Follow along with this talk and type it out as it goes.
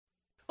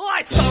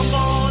I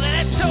stumbled in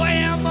at 2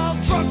 a.m. all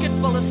drunk and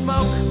full of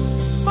smoke.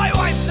 My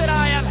wife said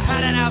I have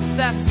had enough.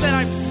 That said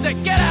I'm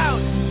sick. Get out!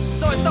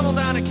 So I stumbled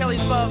down to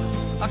Kelly's Pub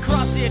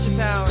across the edge of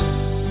town.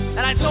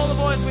 And I told the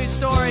boys my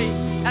story,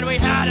 and we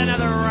had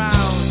another round.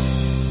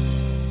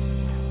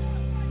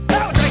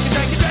 Now drink and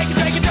fight. We'll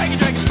drink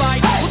and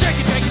fight.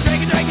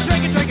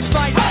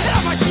 And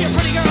I might see a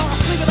pretty girl,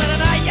 I'll sleep with her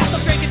tonight. Yes,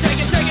 I'll drink and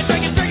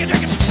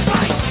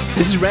fight.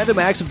 This is Random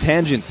Acts of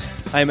Tangent.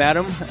 I'm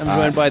Adam. I'm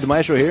joined by the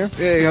Maestro here.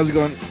 Hey, how's it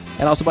going?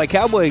 And also by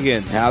Cowboy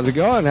again. How's it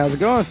going?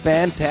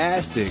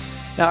 Fantastic.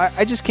 Now,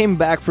 I just came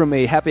back from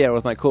a happy hour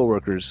with my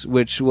coworkers,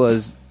 which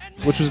was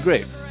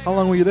great. How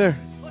long were you there?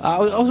 I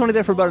was only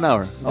there for about an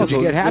hour. Did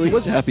you get happy? It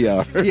was happy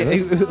hour. Yeah,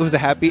 it was a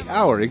happy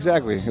hour,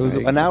 exactly. It was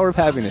an hour of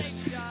happiness.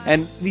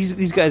 And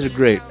these guys are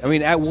great. I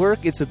mean, at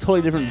work, it's a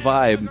totally different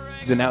vibe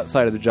than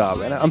outside of the job.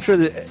 And I'm sure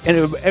that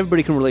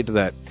everybody can relate to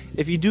that.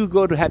 If you do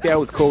go to happy hour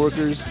with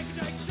coworkers,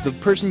 the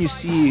person you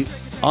see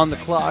on the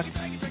clock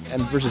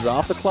and versus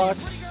off the clock,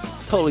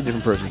 totally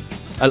different person.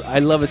 I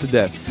love it to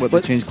death. What,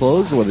 they change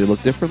clothes, or they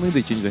look differently?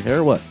 They change their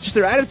hair? What? Just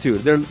their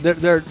attitude.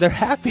 They're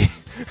happy.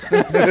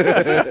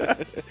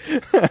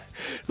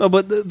 No,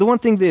 but the one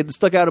thing that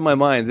stuck out in my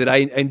mind that I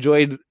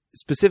enjoyed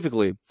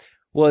specifically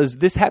was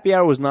this happy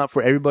hour was not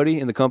for everybody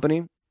in the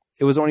company.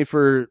 It was only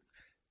for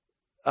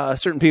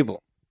certain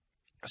people.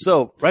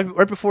 So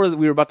right before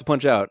we were about to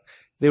punch out,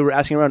 they were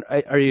asking around,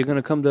 "Are you going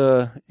to come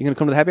to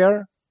the happy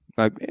hour?"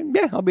 I'm like,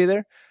 yeah, I'll be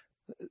there.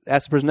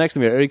 Ask the person next to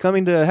me, "Are you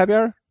coming to happy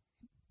hour?"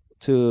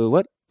 To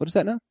what? What is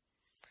that now?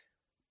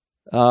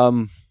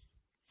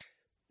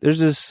 There's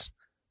this.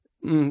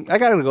 I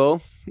gotta go.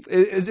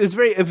 It was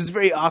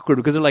very awkward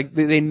because they're like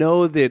they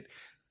know that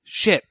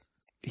shit.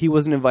 He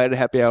wasn't invited to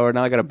happy hour.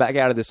 Now I gotta back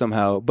out of this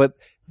somehow. But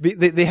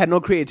they had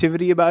no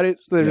creativity about it,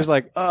 so they're just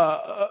like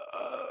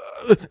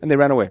and they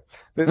ran away.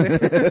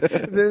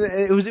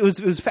 It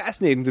was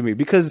fascinating to me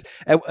because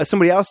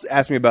somebody else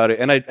asked me about it,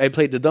 and I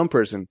played the dumb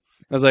person.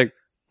 I was like,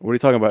 "What are you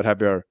talking about,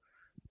 happy hour?"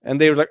 And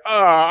they were like,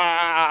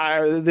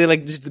 they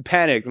like just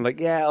panicked. I'm like,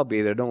 "Yeah, I'll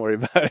be there. Don't worry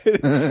about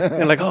it."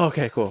 And like, "Oh,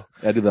 okay, cool."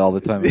 I do that all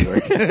the time at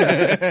work.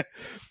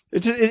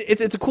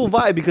 It's a cool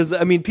vibe because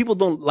I mean, people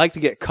don't like to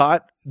get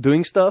caught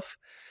doing stuff.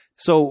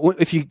 So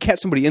if you catch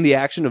somebody in the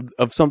action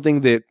of something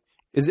that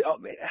is,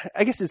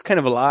 I guess it's kind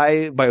of a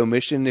lie by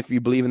omission. If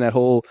you believe in that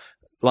whole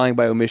lying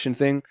by omission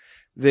thing,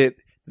 that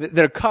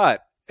they're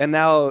caught and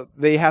now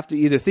they have to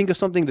either think of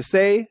something to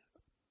say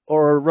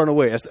or run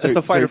away. That's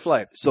the fight or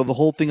flight. So the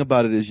whole thing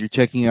about it is you're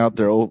checking out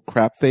their old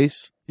crap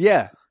face.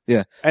 Yeah.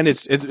 Yeah. And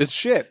it's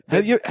shit. Yeah,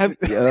 you're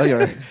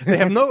right. They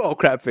have no oh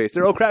crap face.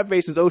 Their oh crap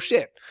face is oh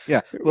shit.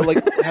 Yeah. Well,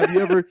 like, have you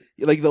ever,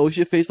 like, the oh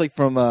shit face, like,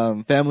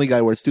 from Family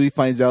Guy, where Stewie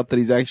finds out that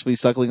he's actually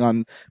suckling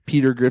on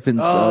Peter Griffin's,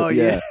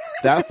 yeah.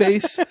 That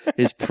face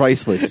is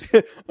priceless.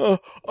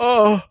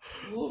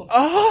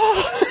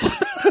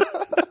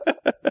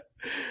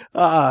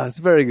 It's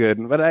very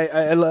good. But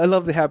I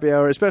love the happy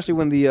hour, especially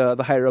when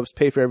the higher ups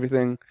pay for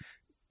everything.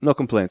 No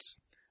complaints.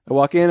 I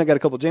walk in, I got a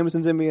couple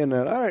Jamesons in me, and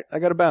all right, I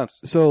got to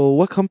bounce. So,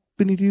 what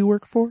company do you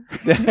work for?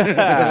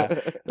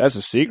 That's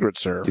a secret,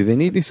 sir. Do they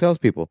need any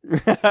salespeople?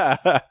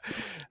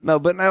 No,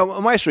 but now,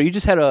 Maestro, you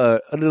just had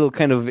a little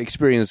kind of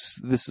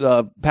experience this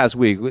past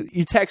week.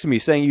 You texted me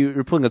saying you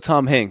were pulling a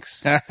Tom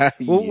Hanks. Yeah.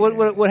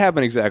 What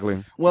happened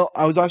exactly? Well,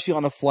 I was actually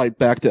on a flight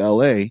back to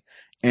L.A.,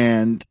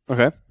 and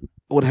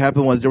what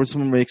happened was there was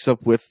some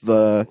mix-up with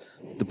the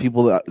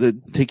people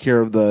that take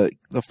care of the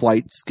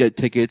flights, get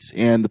tickets,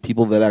 and the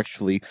people that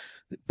actually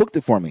booked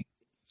it for me.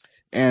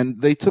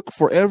 And they took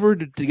forever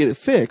to get it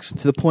fixed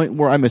to the point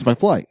where I missed my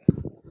flight.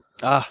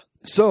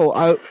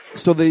 So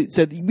they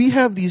said, we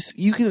have these,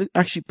 you can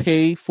actually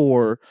pay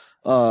for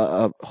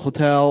a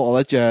hotel, all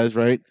that jazz,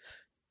 right?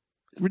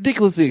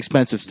 Ridiculously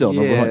expensive still.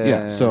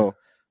 Yeah. So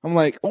I'm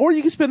like, or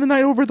you can spend the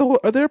night over at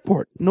the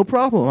airport. No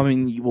problem. I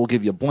mean, we'll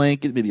give you a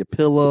blanket, maybe a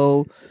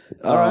pillow.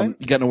 All right.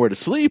 You got nowhere to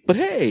sleep, but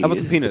hey. How about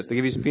some peanuts? They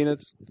give you some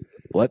peanuts?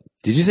 What?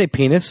 Did you say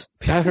penis?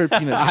 I heard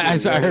penis.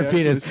 I heard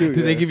penis. Did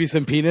they give you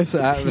some penis? He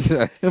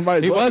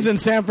was in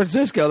San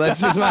Francisco. That's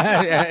just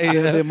my...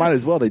 They might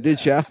as well. They did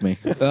shaft me.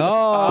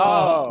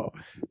 Oh.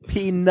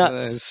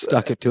 Peanuts.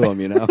 Stuck it to him,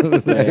 you know.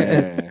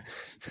 Yeah.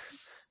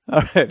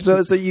 All right.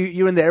 So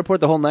you were in the airport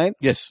the whole night?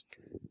 Yes.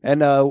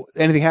 And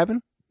anything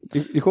happened?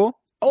 You cool?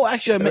 Oh,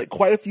 actually, I met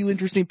quite a few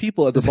interesting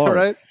people at the bar.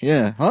 Right?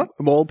 Yeah. Huh?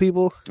 Mole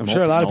people? I'm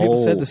sure a lot of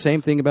people said the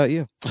same thing about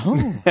you.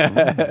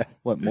 Oh.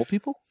 What, mole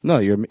people? No,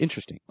 you're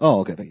interesting. Oh,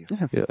 okay. Thank you.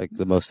 You're like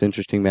the most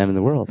interesting man in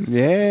the world.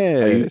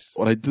 Yes.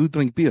 When I do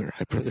drink beer,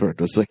 I prefer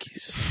Dos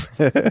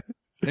Equis.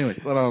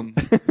 Anyways, but,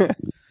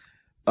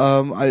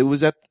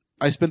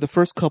 I spent the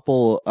first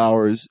couple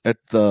hours at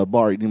the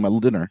bar eating my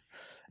dinner,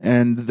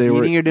 and they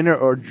were eating your dinner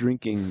or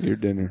drinking your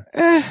dinner?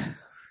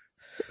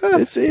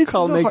 It's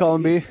column A,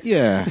 column B.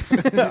 Yeah.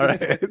 All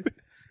right.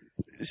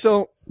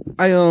 So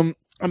I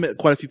met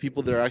quite a few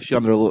people that are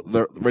actually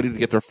they're ready to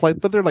get their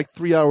flight, but they're like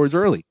 3 hours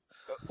early.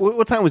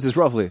 What time was this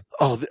roughly?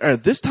 Oh,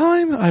 this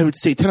time I would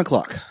say 10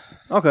 o'clock.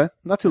 Okay,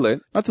 not too late.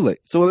 Not too late.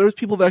 So there was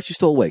people that are actually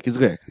still awake. It's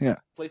okay. Yeah.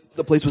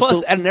 The place was Plus,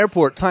 still... at an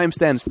airport, time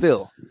stands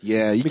still.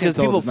 Yeah, you because can't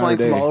tell people it's night or flying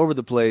from day. all over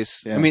the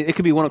place. Yeah. I mean, it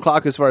could be 1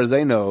 o'clock as far as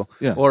they know,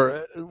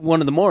 or 1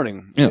 in the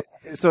morning. Yeah.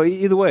 So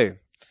either way,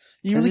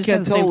 You really it's can't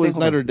not the same tell when thing it's for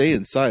night them. or day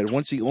inside.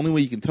 The only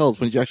way you can tell is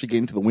when you actually get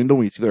into the window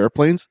when you see the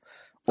airplanes.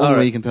 Only All right.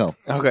 way you can tell.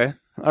 okay,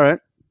 all right.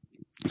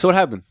 So what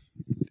happened?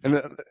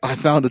 And, I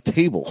found a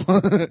table.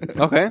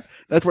 okay.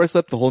 That's where I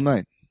slept the whole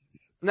night.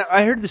 Now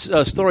I heard this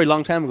story a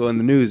long time ago in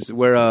the news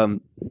where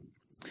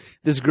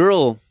this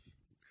girl.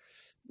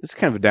 This is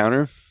kind of a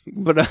downer,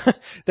 but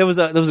there was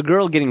a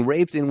girl getting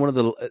raped in one of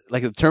the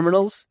the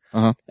terminals,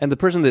 and the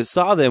person that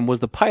saw them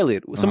was the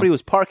pilot. Somebody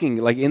was parking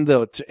in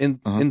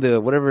the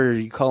whatever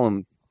you call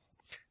them,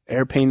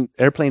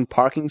 airplane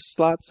parking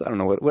slots. I don't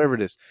know whatever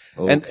it is,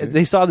 and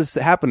they saw this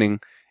happening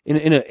in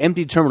an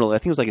empty terminal. I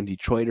think it was in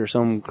Detroit or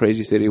some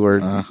crazy city where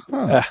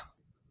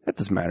that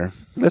doesn't matter.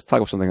 Let's talk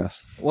about something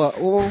else. Well,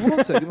 hold on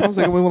a second.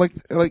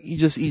 You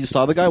just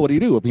saw the guy. What do you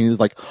do? I mean, he's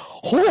like,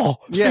 oh,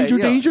 stranger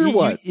danger.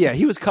 What?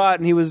 He was caught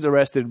and he was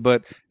arrested.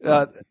 But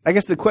I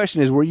guess the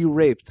question is, were you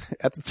raped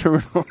at the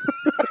terminal?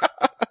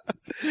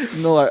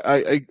 No,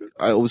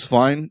 I was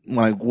fine. When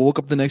I woke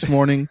up the next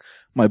morning,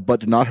 my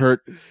butt did not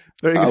hurt.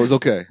 I was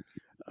okay.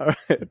 All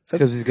right.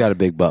 Because he's got a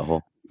big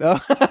butthole.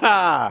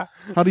 How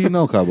do you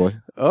know, cowboy?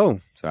 Oh,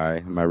 Sorry,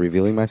 am I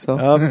revealing myself?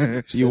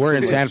 oh. You were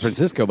in San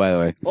Francisco, by the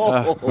way.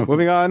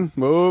 Moving on.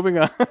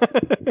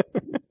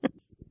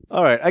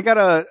 All right, I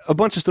got a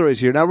bunch of stories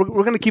here. Now we're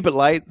going to keep it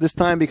light this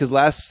time because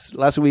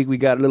last week we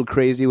got a little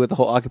crazy with the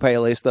whole Occupy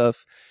LA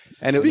stuff,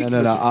 and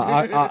No.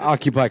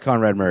 Occupy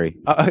Conrad Murray.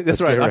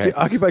 That's right. get it right.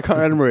 Occupy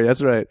Conrad Murray.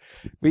 That's right.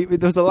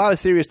 There's a lot of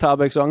serious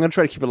topics, so I'm going to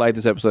try to keep it light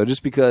this episode,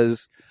 just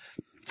because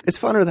it's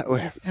funner that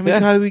way. I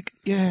mean,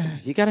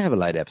 You got to have a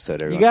light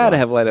episode every You once in a got to while.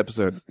 have a light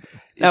episode.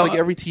 It's like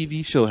every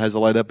TV show has a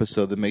light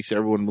episode that makes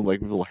everyone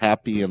real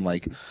happy and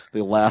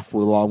they laugh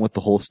along with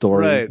the whole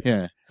story. Right.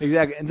 Yeah.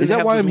 Exactly. And then Is they that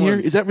have why those I'm here?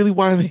 ones- Is that really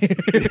why I'm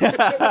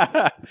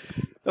here?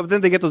 But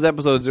then they get those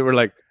episodes that were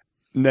like,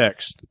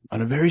 next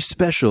on a very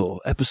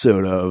special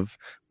episode of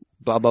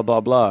blah blah blah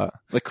blah.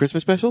 Like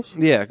Christmas specials?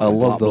 Yeah, I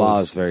love Blah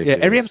those. is very yeah.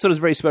 Every serious. episode is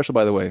very special,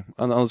 by the way,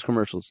 on those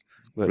commercials.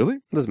 But Really?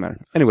 it doesn't matter.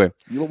 Anyway,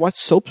 You don't watch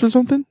soaps or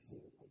something?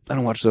 I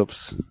don't watch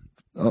soaps.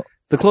 Oh.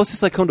 The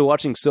closest I come to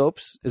watching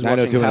soaps is watching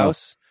 90210.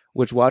 House,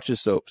 which watches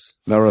soaps.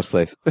 Melrose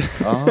Place.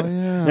 Oh,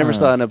 yeah. Never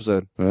saw an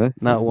episode. Really?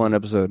 Not one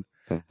episode.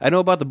 Okay. I know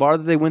about the bar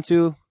that they went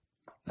to.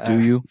 Do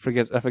you? I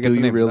forget Do the you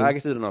name. really? I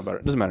guess I don't know about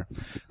it. Doesn't matter.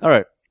 All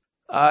right.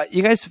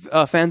 You guys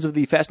fans of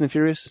the Fast and the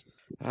Furious?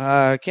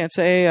 Can't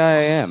say I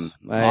am.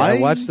 I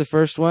watched the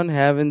first one.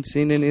 Haven't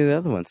seen any of the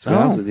other ones. To be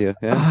honest with you,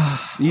 yeah.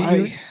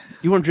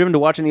 You weren't driven to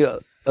watch any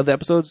of the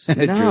episodes?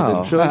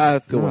 No.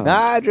 Go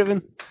on.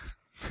 Driven.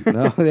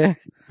 No, yeah.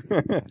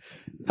 How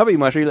about you,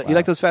 Masha? You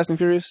like those Fast and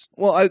Furious?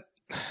 Well,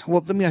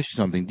 let me ask you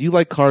something. Do you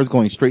like cars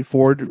going straight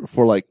forward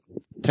for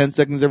 10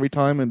 seconds every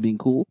time and being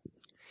cool?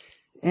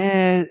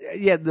 Yeah,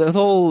 the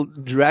whole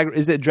drag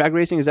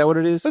racing? Is that what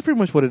it is? That's pretty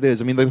much what it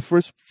is. I mean, the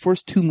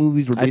first two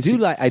movies were I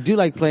basically... do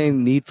like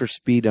playing Need for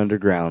Speed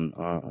Underground.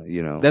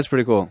 That's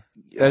pretty cool.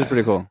 That is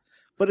pretty cool.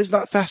 But it's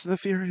not Fast and the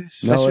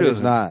Furious. No, true. it is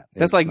not.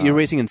 That's It's like not. you're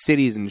racing in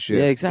cities and shit.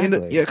 Yeah,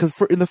 exactly. Because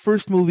in the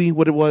first movie,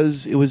 what it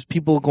was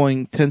people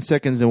going 10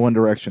 seconds in one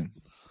direction.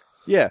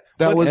 Yeah.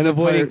 That was and the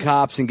avoiding entire-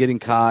 cops and getting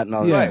caught and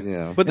all Yeah. that. You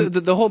know.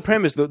 But the whole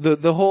premise,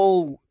 the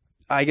whole,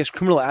 I guess,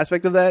 criminal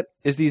aspect of that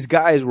is these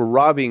guys were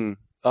robbing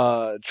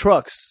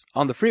trucks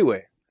on the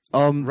freeway.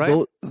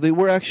 Right? They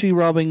were actually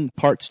robbing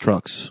parts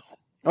trucks.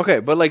 Okay,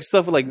 but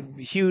stuff with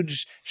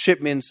huge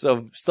shipments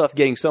of stuff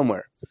getting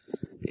somewhere.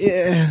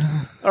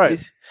 Yeah. All right.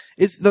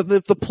 It's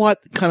the plot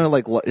kind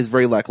of is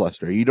very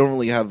lackluster. You don't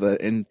really have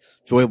an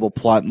enjoyable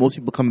plot. Most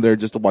people come there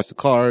just to watch the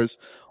cars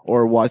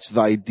or watch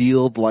the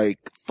ideal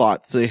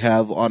thoughts they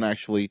have on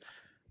actually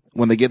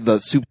when they get the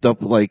souped up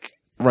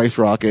rice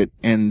rocket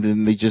and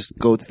then they just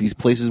go to these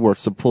places where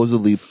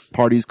supposedly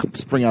parties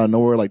spring out of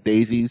nowhere like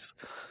daisies.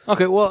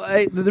 Okay, well,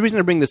 the reason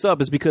I bring this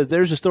up is because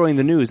there's a story in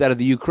the news out of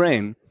the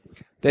Ukraine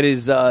that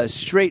is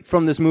straight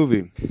from this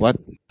movie. What?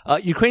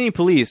 Ukrainian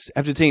police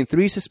have detained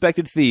 3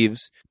 suspected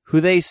thieves who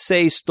they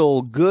say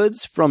stole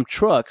goods from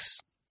trucks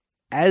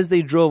as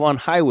they drove on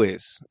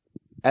highways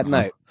at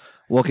night.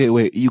 Well, okay,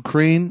 wait.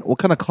 Ukraine, what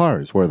kind of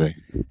cars were they?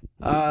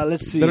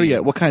 Let's see. Better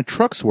yet, what kind of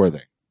trucks were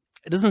they?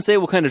 It doesn't say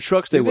what kind of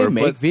trucks they Do were. they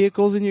make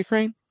vehicles in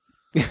Ukraine?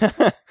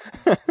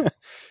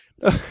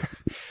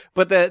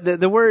 But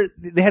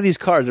they had these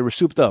cars that were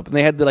souped up, and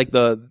they had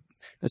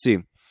let's see,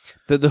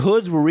 the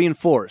hoods were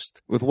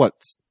reinforced. With what?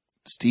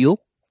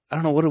 Steel? I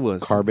don't know what it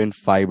was. Carbon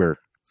fiber.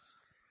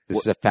 This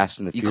is a Fast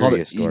and the You call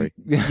Furious story.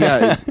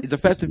 Yeah, it's a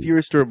Fast and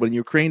Furious story, but in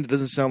Ukraine, it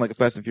doesn't sound like a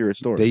Fast and Furious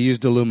story. They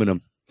used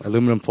aluminum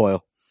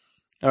foil.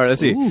 All right, let's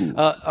see. Ooh.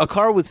 A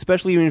car with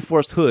specially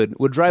reinforced hood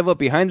would drive up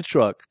behind the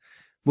truck,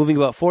 moving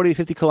about 40 to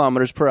 50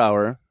 kilometers per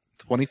hour.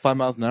 25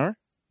 miles an hour?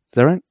 Is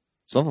that right?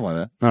 Something like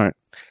that. All right.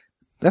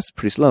 That's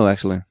pretty slow,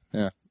 actually.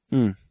 Yeah.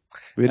 It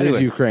is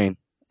Anyway. Ukraine.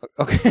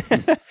 Okay.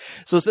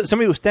 So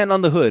somebody would stand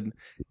on the hood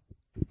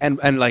and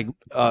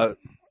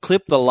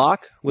clip the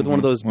lock with one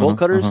of those bolt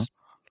cutters,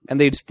 and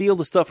they'd steal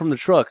the stuff from the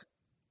truck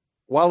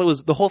while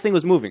the whole thing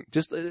was moving,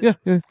 just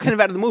kind of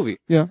out of the movie.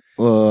 Yeah.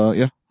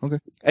 Okay.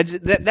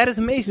 That is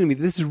amazing to me.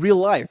 This is real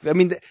life. I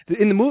mean,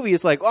 in the movie,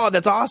 it's like, oh,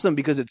 that's awesome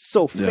because it's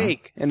so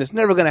fake and it's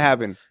never going to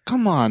happen.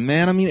 Come on,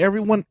 man. I mean,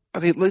 everyone.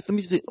 Okay, let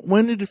me see.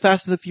 When did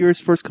Fast and the Furious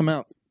first come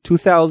out?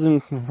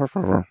 2000.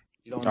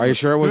 Are you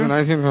sure it wasn't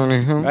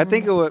 1920? I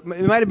think it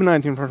might have been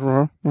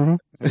 1920.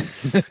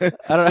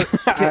 I don't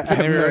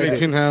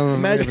know.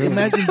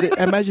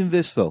 Imagine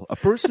this though: a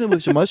person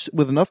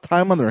with enough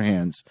time on their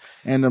hands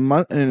and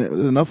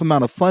enough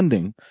amount of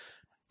funding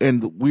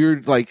and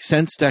weird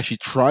sense to actually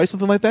try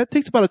something like that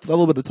takes about a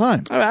little bit of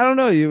time. I don't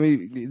know.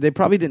 They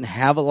probably didn't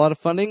have a lot of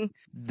funding.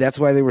 That's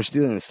why they were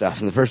stealing the stuff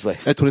in the first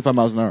place. At 25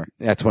 miles an hour.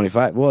 At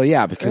 25. Well,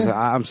 yeah, because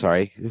I'm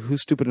sorry,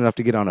 who's stupid enough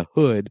to get on a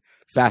hood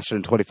faster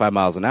than 25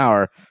 miles an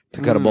hour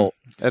to cut a bolt?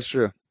 That's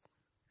true.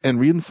 And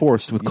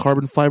reinforced with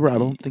carbon fiber, I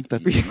don't think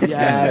that's...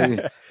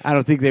 Yeah, I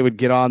don't think they would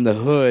get on the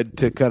hood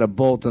to cut a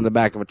bolt on the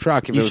back of a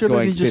truck if it was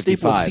going 55. You just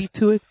staple a seat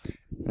to it?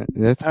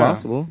 That's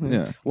possible.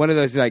 Yeah. One of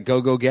those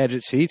Go-Go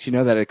Gadget seats,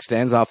 that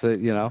extends off the,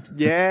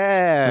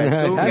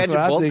 Yeah. Go Gadget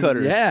bolt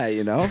cutters.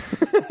 Yeah,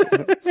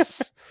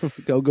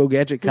 Go-Go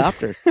Gadget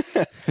copter.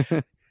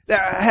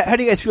 How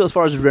do you guys feel as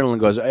far as adrenaline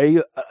goes? Are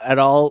you at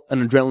all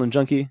an adrenaline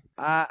junkie?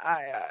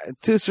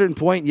 To a certain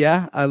point,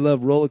 yeah. I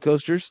love roller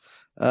coasters.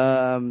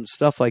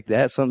 Stuff like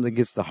that, something that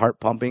gets the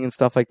heart pumping and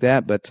stuff like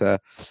that. But,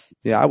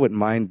 I wouldn't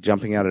mind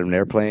jumping out of an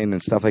airplane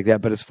and stuff like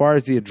that. But as far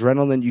as the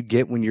adrenaline you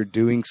get when you're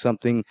doing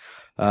something,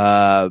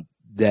 that,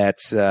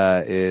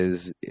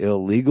 is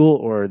illegal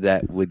or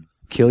that would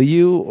kill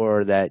you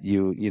or that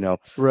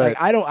right.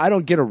 I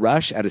don't get a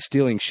rush out of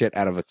stealing shit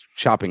out of a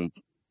shopping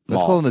mall.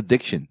 That's called an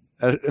addiction.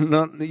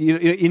 No,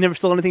 you never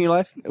stole anything in your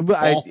life?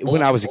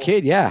 When I was a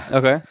kid, yeah.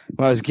 Okay.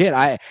 When I was a kid,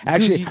 I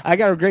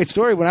got a great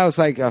story. When I was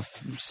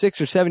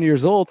 6 or 7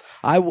 years old,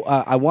 I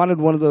wanted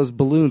one of those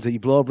balloons that you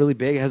blow up really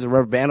big. It has a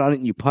rubber band on it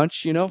and you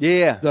punch,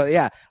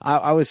 Yeah.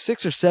 I was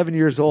 6 or 7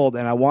 years old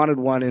and I wanted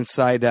one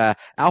inside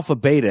Alpha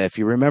Beta, if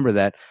you remember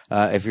that,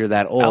 if you're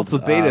that old. Alpha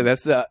Beta,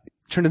 that's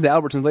turned into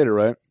Albertsons later,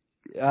 right?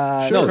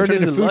 Turned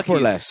into Food for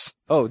Less.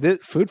 Oh,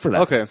 Food for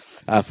Less. Okay.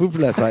 Food for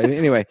Less.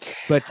 Anyway,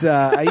 but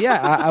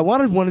I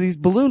wanted one of these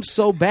balloons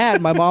so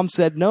bad. My mom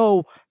said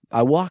no.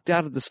 I walked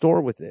out of the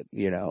store with it,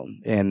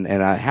 and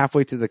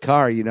halfway to the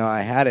car,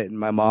 I had it, and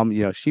my mom,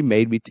 she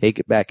made me take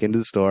it back into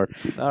the store.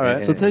 All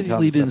right. So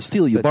technically, you didn't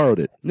steal; you borrowed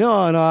it. No,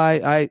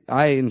 I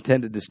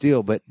intended to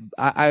steal, but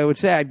I would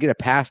say I'd get a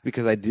pass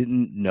because I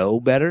didn't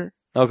know better.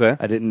 Okay.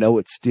 I didn't know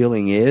what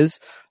stealing is.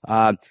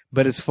 But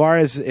as far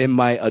as in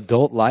my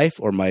adult life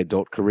or my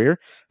adult career,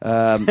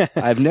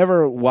 I've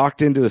never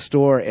walked into a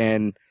store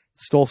and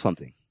stole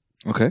something.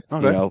 Okay.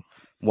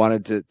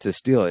 Wanted to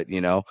steal it,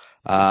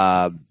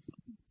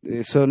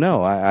 so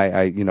no,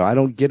 I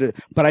don't get it,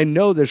 but I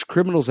know there's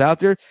criminals out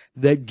there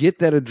that get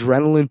that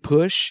adrenaline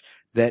push,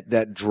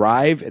 that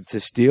drive to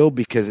steal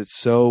because it's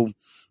so,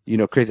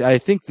 crazy. I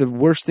think the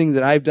worst thing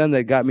that I've done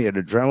that got me an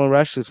adrenaline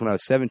rush is when I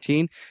was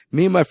 17.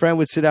 Me and my friend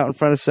would sit out in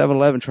front of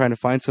 7-Eleven trying to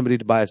find somebody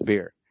to buy us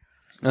beer.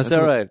 That's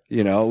all right.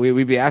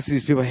 We'd be asking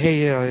these people,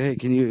 hey,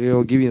 can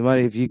you, give you the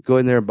money if you go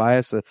in there and buy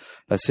us a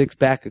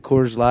 6-pack of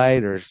Coors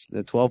Light or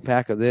a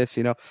 12-pack of this,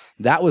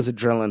 that was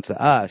adrenaline to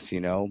us,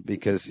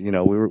 because,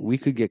 we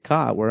could get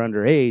caught. We're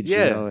underage,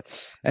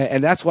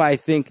 and that's why I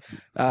think,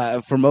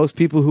 for most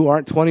people who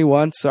aren't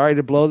 21, sorry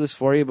to blow this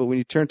for you, but when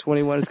you turn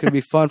 21, it's going to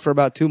be fun for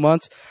about 2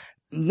 months.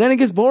 Then it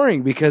gets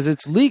boring because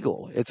it's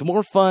legal. It's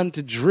more fun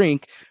to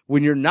drink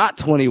when you're not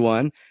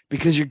 21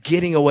 because you're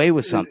getting away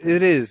with something.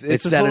 It is.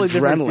 It's a that totally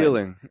adrenaline. Different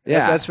feeling.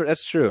 Yeah,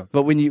 that's true.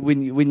 But when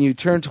you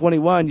turn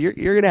 21, you're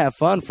going to have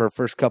fun for the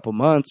first couple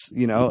months,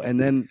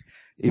 and then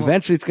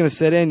eventually it's going to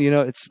set in.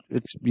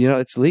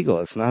 It's legal.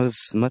 It's not as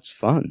much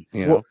fun.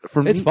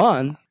 For me, it's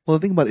fun. Well,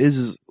 the thing about it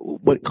is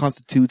what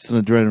constitutes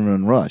an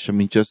adrenaline rush. I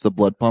mean, just the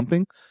blood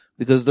pumping.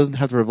 Because it doesn't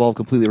have to revolve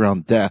completely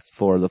around death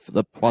or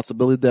the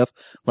possibility of death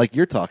like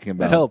you're talking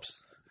about. It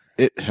helps.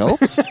 It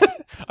helps?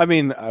 I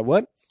mean,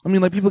 what? I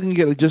mean, people can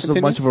get just as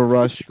much of a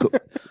rush.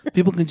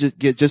 People can just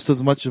get just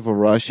as much of a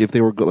rush if they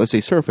were, let's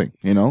say, surfing,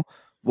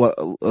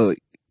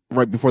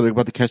 right before they're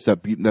about to catch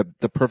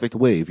the perfect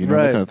wave, right.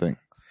 That kind of thing.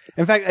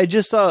 In fact, I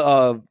just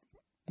saw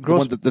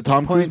the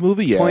Tom Cruise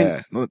movie?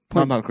 Yeah.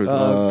 Tom Cruise.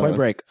 Point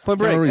Break. Point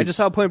Break. I just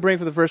saw Point Break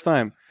for the first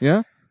time.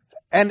 Yeah?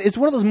 And it's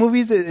one of those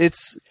movies that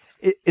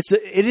it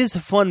is a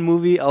fun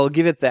movie. I'll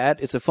give it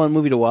that. It's a fun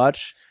movie to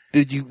watch.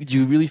 Did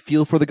you really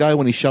feel for the guy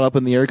when he shot up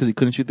in the air because he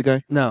couldn't shoot the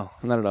guy? No,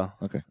 not at all.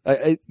 Okay.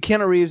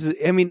 Keanu Reeves,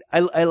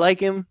 I like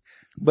him,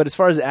 but as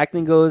far as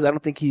acting goes, I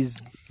don't think he's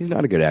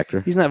not a good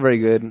actor. He's not very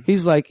good.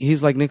 He's like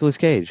Nicolas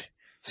Cage.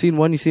 Seen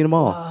one, you've seen them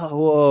all.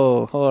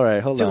 Whoa. All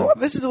right, hold on.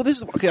 This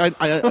is okay.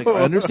 I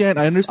understand.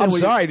 I'm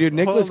sorry, dude.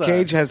 Nicolas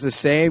Cage has the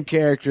same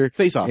character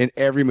Face Off in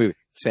every movie.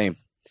 Same.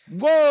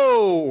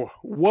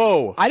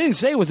 Whoa. I didn't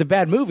say it was a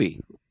bad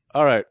movie.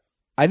 All right.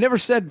 I never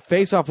said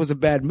Face Off was a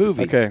bad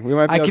movie. Okay, we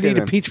might be I could eat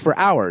then. a peach for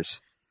hours.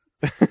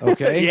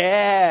 Okay.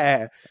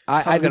 Yeah.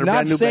 I did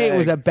not say it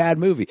was a bad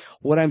movie.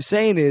 What I'm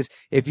saying is,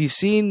 if you've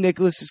seen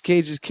Nicolas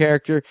Cage's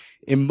character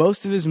in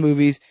most of his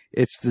movies,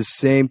 it's the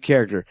same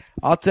character.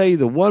 I'll tell you,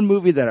 the one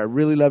movie that I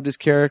really loved his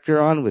character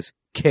on was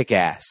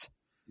Kick-Ass.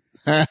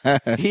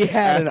 He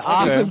had an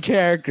awesome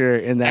character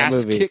in that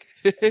movie.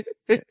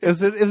 It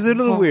was a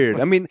little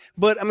weird. I mean,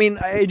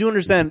 I do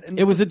understand.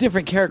 It was a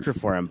different character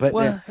for him, but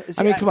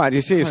come on,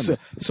 you see,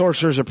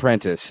 Sorcerer's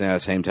Apprentice,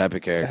 same type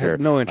of character.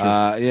 No interest.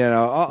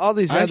 All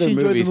these I other actually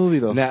enjoyed movies. the movie,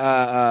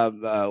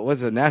 though.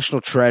 What's it?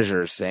 National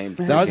Treasure, same.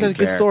 That was a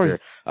good story.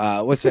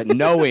 What's that?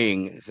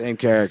 Knowing, same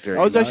character.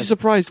 I was actually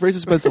surprised. Very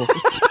suspenseful.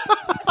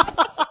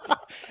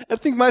 I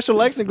think Marshall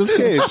likes Nicolas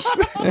Cage.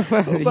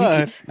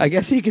 I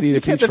guess he could eat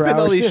a peach for hours.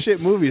 All these shit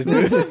movies,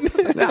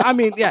 dude. I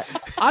mean, yeah.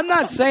 I'm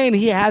not saying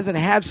he hasn't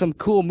had some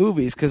cool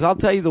movies, because I'll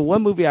tell you the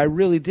one movie I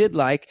really did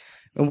like,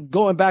 and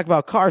going back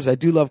about Cars, I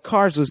do love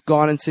Cars, was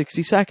Gone in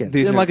 60 Seconds.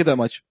 Didn't like it that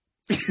much.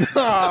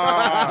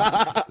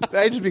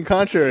 I just been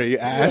contrary, you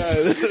ass.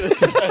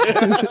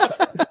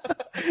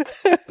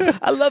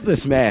 I love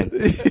this man.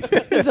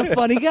 He's a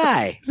funny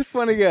guy. He's a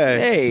funny guy.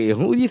 Hey,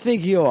 who do you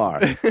think you are?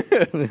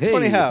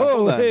 Funny how?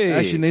 Oh, hey. I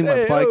actually named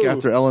my bike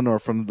after Eleanor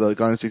from the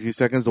Gone in 60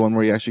 Seconds, the one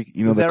where you actually,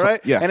 Is that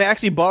right? Yeah. And I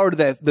actually borrowed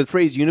the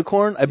phrase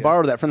unicorn. I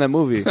borrowed that from that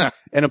movie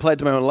and applied it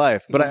to my own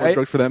life. But I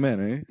drugs for that man,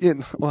 eh? Yeah,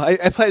 well, I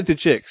applied it to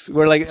chicks.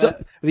 Where like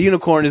the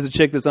unicorn is a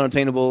chick that's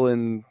unattainable,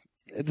 and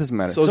it doesn't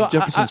matter. So it's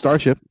Jefferson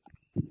Starship.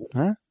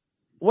 Huh?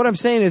 What I'm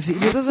saying is, he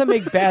doesn't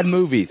make bad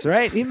movies,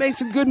 right? He makes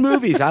some good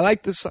movies. I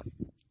like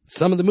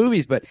some of the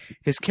movies, but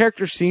his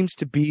character seems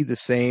to be the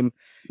same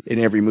in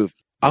every movie.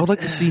 I would like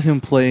to see him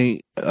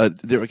play a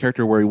different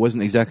character where he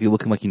wasn't exactly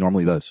looking like he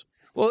normally does.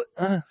 Well,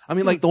 I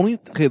mean, like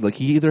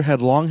he either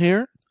had long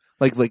hair,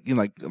 like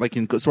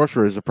in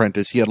Sorcerer's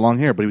Apprentice, he had long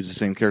hair, but he was the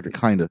same character,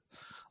 kind of.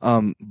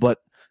 But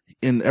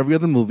in every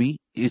other movie,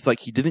 it's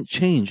like he didn't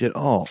change at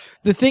all.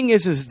 The thing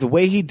is the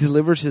way he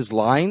delivers his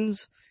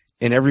lines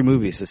in every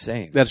movie is the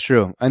same. That's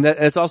true, and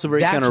that's also very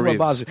That's Keanu what Reeves.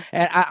 bothers me.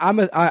 And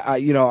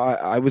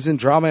I was in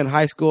drama in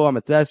high school. I'm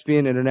a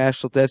thespian,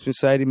 International Thespian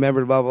Society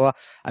member. Blah blah blah.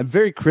 I'm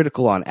very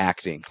critical on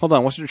acting. Hold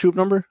on, what's your troop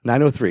number?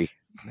 903.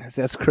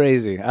 That's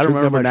crazy. I don't Troop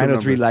remember number my troop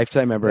 903 number.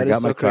 lifetime member. That I got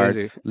is my so card.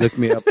 crazy. Look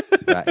me up.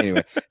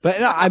 Anyway, but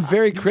no, I'm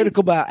very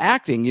critical about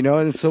acting,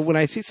 and so when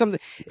I see something,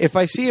 if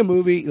I see a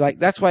movie, like,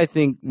 that's why I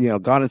think,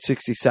 Gone in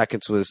 60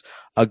 Seconds was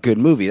a good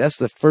movie. That's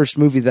the first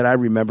movie that I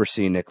remember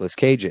seeing Nicolas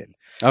Cage in.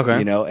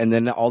 Okay. And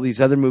then all these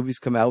other movies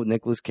come out with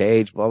Nicolas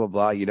Cage, blah, blah,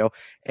 blah,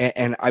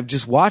 and I've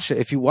just watched it.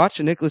 If you watch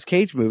a Nicolas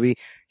Cage movie,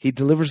 he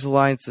delivers the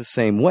lines the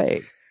same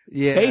way.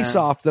 Yeah. Face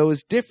Off, though,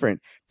 is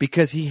different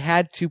because he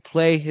had to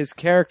play his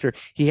character.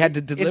 He had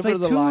to deliver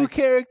the line.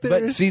 Characters.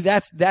 But see,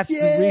 that's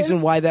the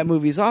reason why that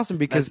movie is awesome,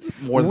 because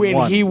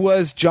when he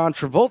was John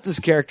Travolta's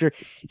character,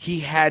 he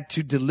had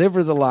to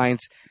deliver the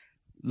lines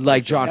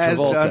like John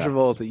Travolta. John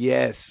Travolta,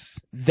 yes.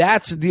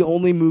 That's the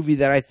only movie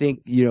that I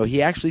think,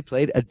 he actually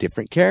played a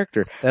different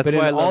character. That's but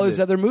why in I all loved his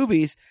it. other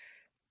movies,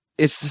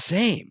 it's the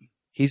same.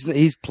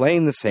 He's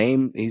playing the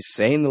same. He's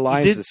saying the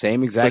lines the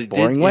same exact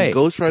boring way. In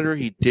Ghost Rider,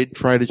 he did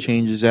try to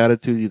change his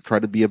attitude. He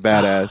tried to be a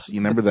badass. You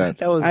remember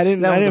that? I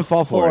didn't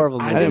fall for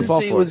it. I didn't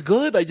say it was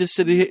good. I just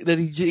said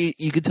that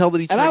you could tell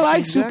that he. And I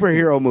like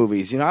superhero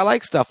movies. I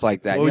like stuff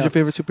like that. What was your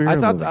favorite superhero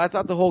movie? I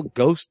thought the whole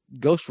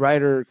Ghost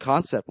Rider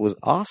concept was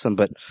awesome,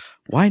 but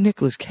why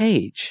Nicolas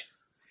Cage?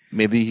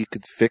 Maybe he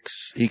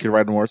could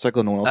ride a motorcycle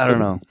and no one else I could. don't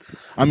know.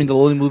 I mean, the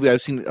only movie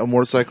I've seen a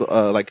motorcycle,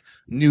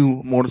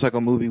 new motorcycle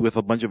movie with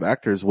a bunch of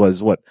actors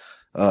was what?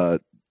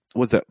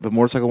 Was that the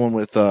motorcycle one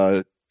with,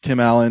 Tim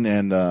Allen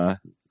and,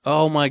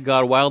 Oh my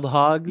God, Wild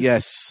Hogs?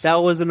 yes. That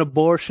was an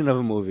abortion of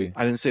a movie.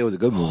 I didn't say it was a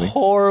good movie.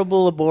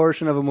 Horrible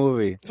abortion of a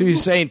movie. So you're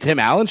saying Tim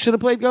Allen should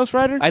have played Ghost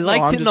Rider? I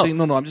liked I'm it. just saying,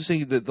 I'm just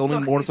saying that the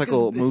only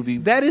motorcycle movie.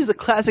 That is a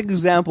classic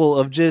example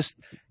of just,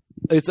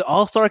 it's an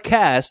all-star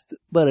cast,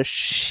 but a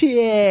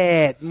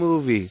shit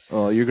movie.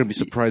 Oh, you're going to be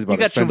surprised about You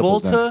got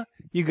Expendables then. Travolta.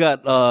 You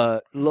got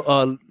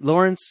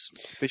Lawrence.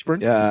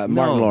 Fishburne? Yeah,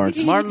 Martin No.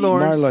 Lawrence. Martin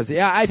Lawrence.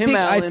 Yeah, I Tim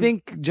Allen.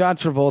 think John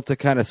Travolta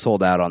kind of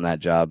sold out on that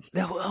job.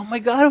 Oh my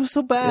God, it was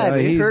so bad. Yeah,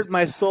 It he's- hurt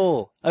my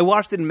soul. I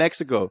watched it in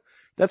Mexico.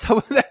 That's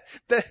how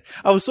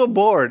I was so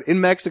bored in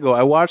Mexico.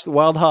 I watched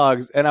Wild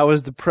Hogs and I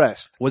was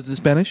depressed. Was it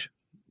Spanish?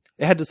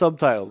 It had the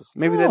subtitles.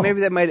 Maybe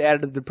that might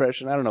add to the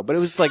depression. I don't know, but it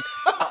was like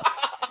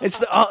it's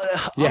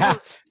the Yeah,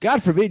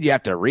 God forbid you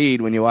have to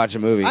read when you watch a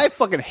movie. I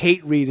fucking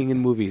hate reading in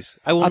movies.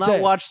 I will I'll tell not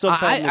you, watch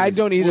subtitles. I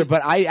don't either,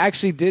 but I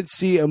actually did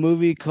see a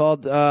movie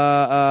called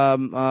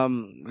Crouching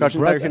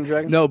Tiger, Hidden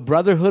Dragon? No,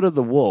 Brotherhood of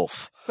the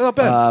Wolf. Not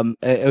bad.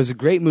 It was a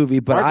great movie,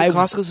 but Mark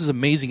Dacascos is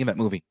amazing in that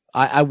movie.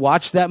 I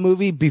watched that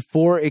movie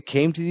before it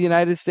came to the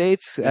United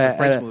States. It's a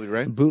French movie,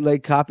 right?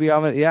 Bootleg copy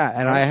of it, yeah.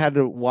 And I had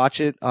to watch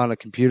it on a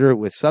computer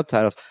with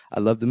subtitles. I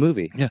loved the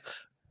movie. Yeah.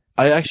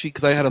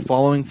 because I had a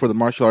following for the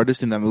martial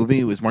artist in that movie.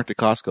 It was Mark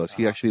Dacascos.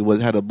 He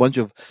actually had a bunch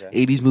of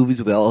 80s movies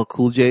with LL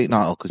Cool J.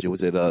 Not LL Cool J,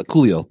 was it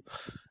Coolio?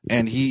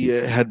 And he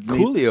had made,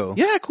 Coolio?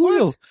 Yeah,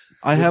 Coolio. What?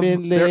 I have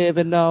been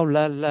living all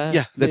our lives.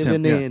 Yeah, that's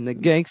him. Living in a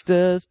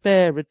gangster's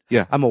paradise.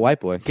 Yeah. I'm a white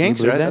boy.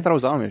 Gangster? I thought it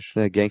was Amish.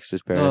 The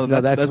gangster's paradise.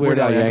 No, that's Weird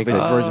Al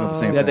Yankovic's version of the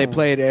same Yeah, thing. they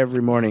play it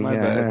every morning. My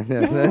Yeah,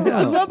 bad.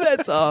 I love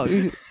that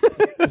song.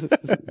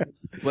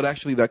 But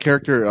actually, that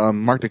character,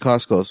 Mark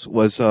Dacascos,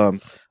 was a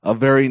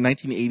very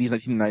 1980s,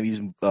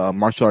 1990s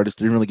martial artist.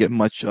 Didn't really get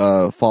much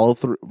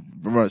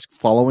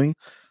following.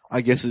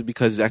 I guess is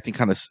because his acting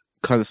kind of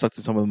sucked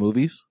in some of the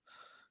movies.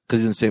 Because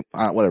he didn't say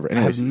whatever. I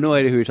have Anyways, no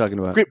idea who you're talking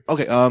about. great.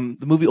 Okay,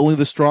 the movie Only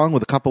the Strong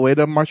with a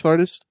capoeira martial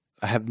artist.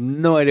 I have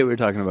no idea what you're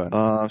talking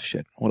about.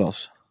 Shit. What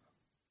else?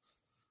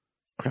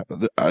 Crap.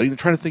 I'm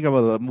trying to think about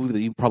a movie that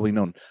you've probably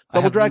known. I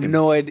Double have Dragon.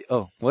 No idea.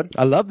 Oh, what?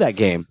 I love that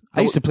game.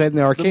 I used to play it in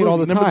the arcade all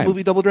the Remember time. the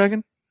movie Double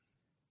Dragon?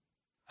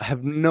 I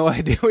have no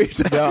idea what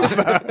you're talking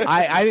No, about.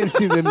 I didn't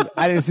see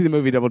the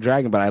movie Double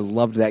Dragon, but I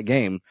loved that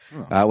game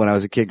when I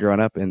was a kid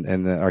growing up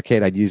in the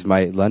arcade. I'd use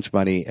my lunch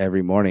money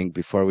every morning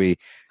before we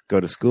go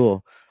to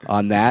school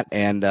on that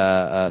and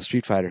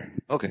Street Fighter.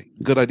 Okay,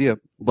 good idea.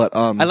 But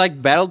I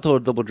like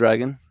Battletoad Double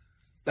Dragon.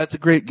 that's a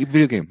great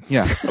video game.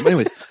 Yeah.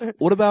 Anyways,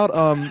 what about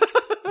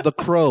The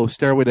Crow,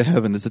 Stairway to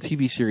Heaven? It's a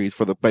TV series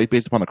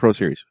based upon the Crow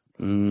series.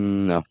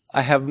 No.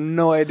 I have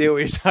no idea what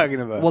you're talking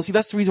about. Well, see,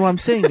 that's the reason why I'm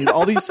saying is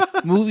all these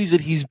movies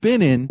that he's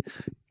been in,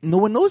 no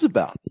one knows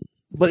about.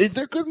 But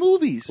they're good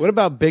movies. What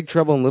about Big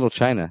Trouble in Little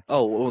China?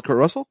 Oh, with Kurt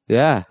Russell?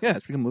 Yeah. Yeah,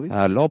 it's a good movie.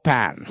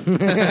 Lopan.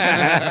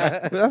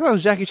 I thought it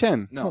was Jackie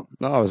Chan. No.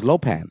 No, it was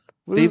Lopan.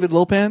 David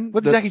Lopan?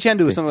 What did Jackie Chan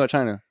do with something about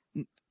China?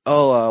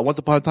 Once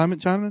Upon a Time in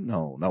China?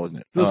 No, that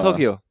wasn't it. Little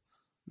Tokyo.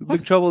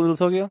 Big Trouble in Little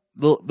Tokyo?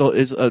 No,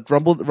 it's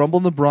Rumble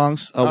in the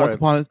Bronx. Once right.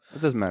 Upon a...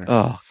 It doesn't matter.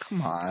 Oh,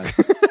 come on.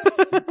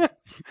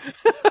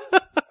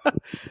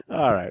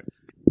 All right.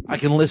 I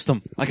can list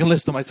them,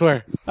 I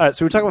swear. All right,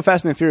 so we're talking about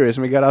Fast and the Furious,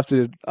 and we got off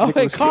to Oh,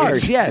 hey, Nicolas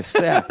Cars. Cage. Yes.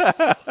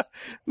 Yeah.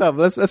 No,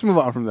 but let's move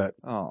on from that.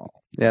 Oh.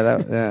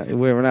 Yeah.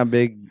 We're not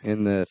big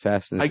in the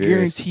Fast and I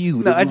Furious. guarantee you.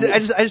 No, I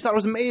just thought it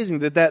was amazing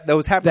that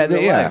was happening in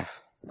real yeah.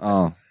 life.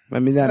 Oh. I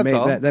mean, That's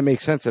all. that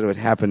makes sense that it would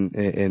happen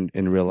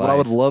in real life. What I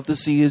would love to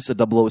see is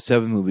a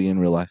 007 movie in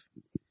real life.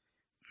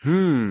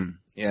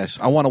 Yes,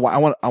 I want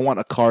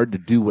a card to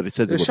do what it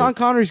says it will Sean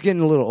Connery's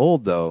getting a little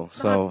old though,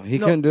 so he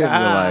couldn't do it in real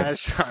life.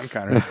 Sean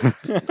Connery.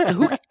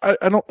 do.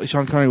 I don't.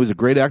 Sean Connery was a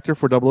great actor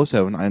for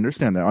 007. I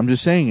understand that. I'm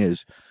just saying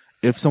is,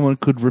 if someone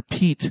could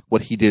repeat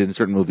what he did in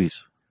certain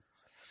movies,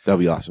 that'd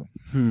be awesome.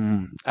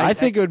 I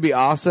think it would be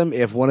awesome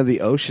if one of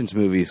the Ocean's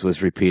movies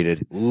was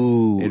repeated.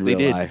 Ooh, In they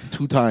real did life.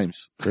 2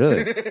 times.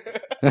 Really?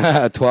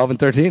 12 and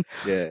 13?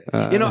 Yeah.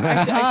 Actually,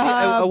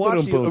 I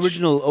watched the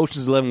original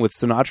Ocean's 11 with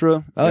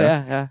Sinatra. Oh,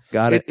 yeah.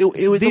 Got it. It was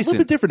a little Decent.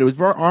 bit different. It was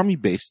more army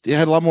based. It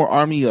had a lot more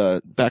army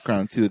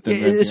background to it than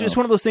It's just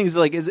one of those things,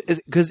 like,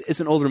 because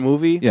it's an older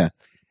movie. Yeah.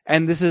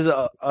 And this is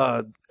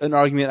an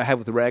argument I have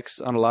with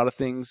Rex on a lot of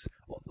things,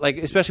 like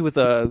especially with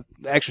The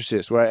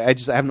Exorcist, where I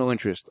have no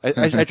interest.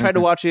 I tried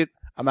to watch it,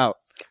 I'm out.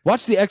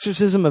 Watch The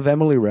Exorcism of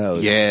Emily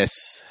Rose.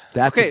 Yes.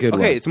 That's a good one.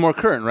 Okay, it's more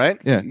current, right?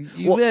 Yeah.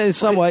 Yeah,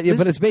 somewhat,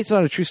 but it's based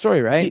on a true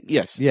story, right?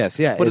 Yes. Yes,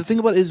 yeah. But the thing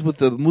about it is with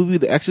the movie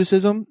The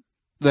Exorcist,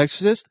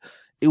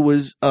 it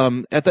was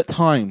at that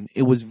time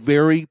it was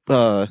very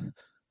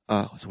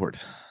what's the word?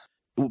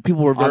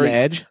 People were very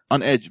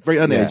on edge, very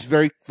on edge,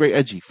 very very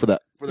edgy for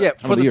that. For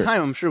time the year.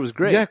 time, I'm sure it was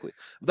great. Exactly.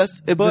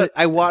 But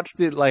I watched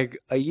it like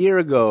a year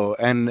ago,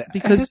 and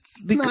because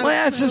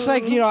well, it's just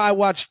like, I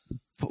watched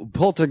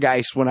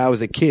Poltergeist when I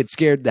was a kid,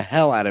 scared the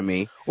hell out of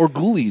me. or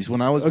Ghoulies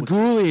when I was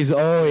Ghoulies,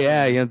 oh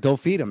yeah, don't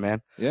feed them,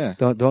 man. yeah.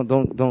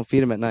 Don't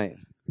feed them at night.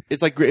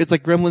 It's like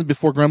Gremlins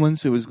before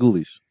Gremlins. It was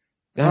Ghoulies.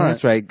 Yeah,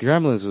 that's right.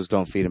 Gremlins was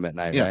don't feed them at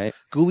night, Yeah. right?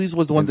 Ghoulies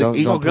was the ones that Don't-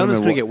 ate. don't Gremlins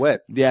couldn't get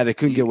wet. Yeah, they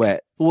couldn't get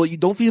wet. Well, you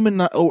don't feed them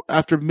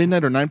after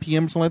midnight or 9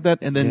 p.m. or something like that,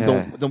 and then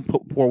Yeah. don't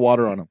pour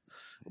water on them.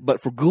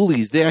 But for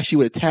Ghoulies, they actually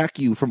would attack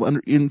you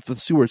from in the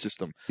sewer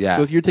system. Yeah.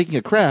 So if you're taking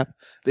a crap,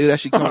 they would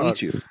actually come and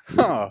eat you.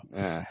 Oh.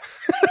 Yeah.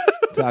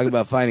 Talk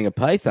about finding a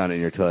python in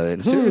your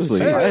toilet.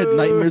 Seriously, I had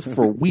nightmares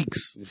for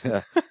weeks.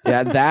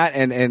 Yeah, that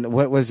and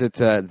what was it?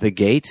 The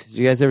Gate. Did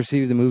you guys ever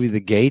see the movie The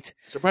Gate?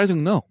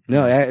 Surprisingly, no.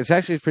 No, it's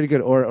actually pretty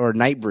good. Or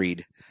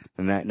Nightbreed.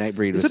 And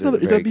Nightbreed was Is that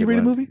a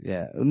B-rated movie?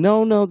 Yeah.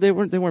 No, they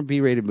weren't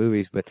B-rated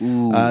movies, but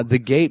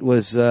The Gate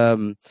was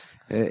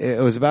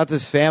it was about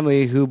this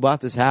family who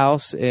bought this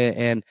house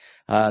and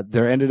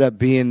there ended up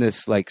being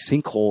this like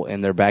sinkhole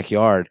in their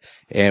backyard,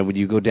 and when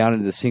you go down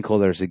into the sinkhole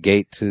there's a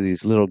gate to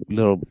these little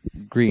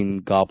green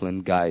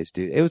goblin guys,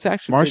 dude. It was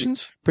actually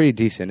Martians? pretty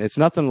decent. It's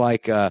nothing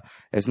like the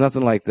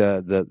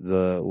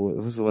what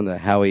was the one that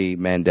Howie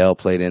Mandel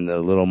played in, the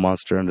little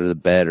monster under the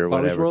bed or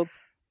Bobby's whatever. World?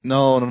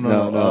 No.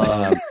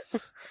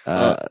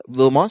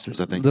 Little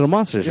Monsters, I think. Little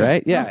Monsters,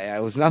 right? Yeah,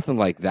 it was nothing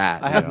like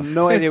that. I have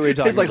no idea what you're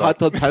talking It's like about.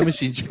 Hot Tub Time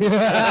Machine.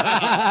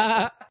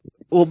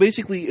 Well,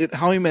 basically,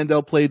 Howie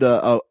Mandel played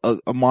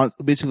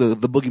basically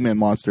the boogeyman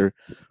monster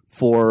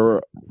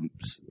for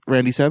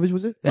Randy Savage,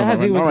 was it? Yeah, I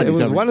think it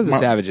was one of the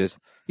Savages.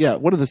 Yeah,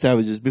 one of the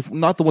Savages.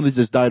 Not the one that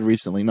just died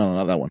recently. No,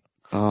 not that one.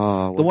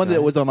 Oh, the one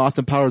that was on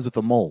Austin Powers with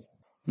the mole.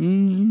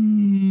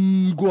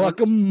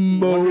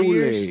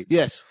 Guacamole.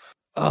 Yes.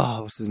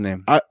 Oh, what's his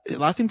name?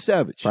 Last name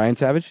Savage. Brian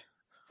Savage?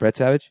 Fred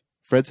Savage?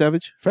 Fred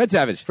Savage? Fred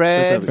Savage.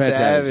 Fred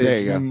Savage. There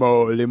you go.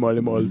 Mole. Yeah.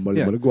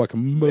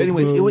 Guacamole.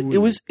 Anyways,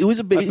 it was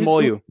a big. That's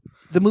Mole.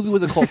 The movie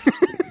was a cult.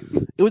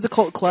 It was a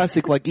cult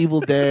classic, like Evil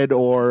Dead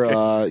or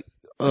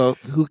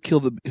who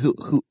killed the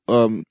who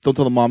don't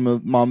tell the mom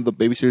the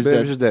babysitter's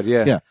dead. Babysitter's dead.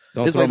 Yeah. Yeah.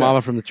 Don't It's throw like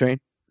Mama from the train.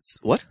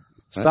 What?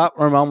 Stop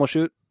or mom will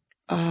shoot.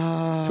 You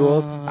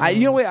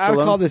know what? I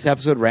would call this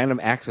episode Random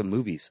Acts of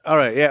Movies. All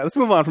right. Yeah. Let's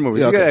move on from movies.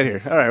 Yeah, Let's get okay. out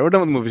of here. All right. We're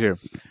done with the movies here.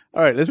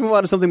 All right. Let's move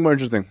on to something more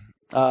interesting.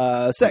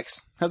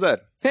 Sex. How's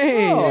that?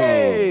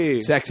 Hey.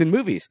 Sex in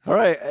movies. All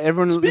right.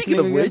 Everyone Speaking listening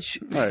of again? which,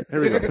 All right.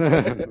 Here we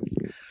go.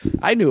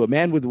 I knew a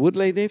man with wood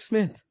leg named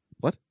Smith.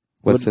 What?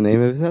 What's the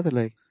name of his other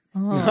leg?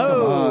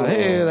 Oh.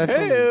 Hey, that's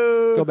funny.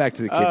 Hey-o. Go back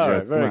to the kid All right,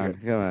 jokes. very Come on.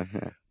 good. Come on.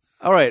 Yeah.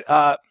 All right.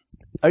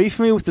 Are you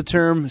familiar with the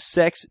term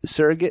sex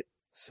surrogate?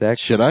 Sex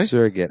Should I?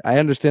 surrogate. I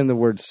understand the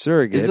word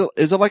surrogate.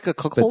 Is it like a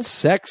cuckold? But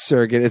sex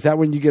surrogate, is that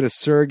when you get a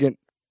surrogate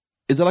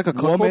Is it like a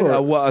cuckold? woman,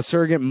 Or, a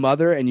surrogate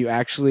mother, and you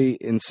actually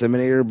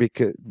inseminate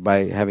her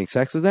by having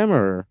sex with them,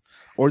 or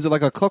is it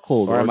like a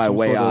cuckold? Or am I some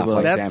way sort of off,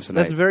 like That's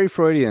Samsonite. very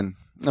Freudian.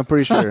 I'm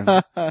pretty sure.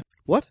 It's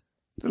what?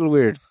 a little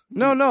weird.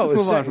 no? Let's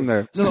it's move on from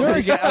there.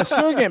 A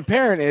surrogate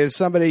parent is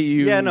somebody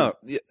you. Yeah, no.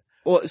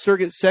 Well,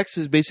 surrogate sex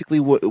is basically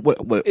what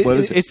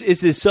is it?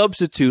 It's a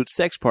substitute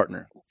sex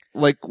partner.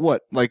 Like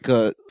what? Like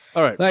All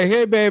right. Like,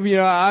 hey, babe,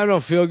 I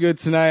don't feel good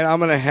tonight. I'm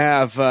gonna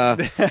have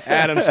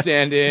Adam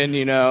stand in,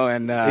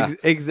 and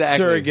Exactly.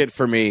 surrogate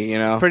for me,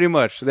 Pretty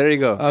much. There you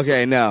go.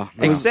 Okay, no.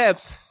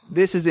 Except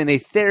this is in a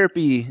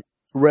therapy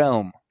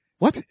realm.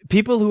 what?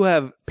 People who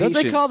have Don't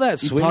patients. they call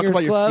that You swingers talk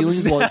about your clubs?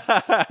 feelings. Well,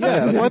 yeah,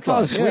 that's They what I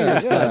call it thought.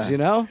 swingers clubs,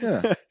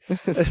 Yeah.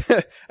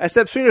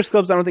 Except swingers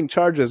clubs, I don't think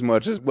charge as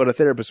much as what a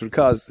therapist would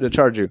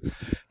charge you.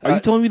 Are you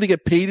telling me they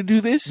get paid to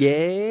do this?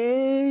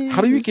 Yeah.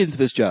 How do you get into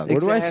this job? Where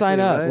do I Exactly, sign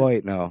up? right?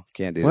 Wait, no,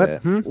 can't do What?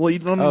 that. Hmm? Well, you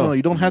no,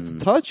 you don't have to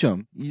touch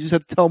them. You just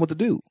have to tell them what to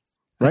do.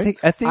 Right?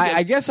 I think.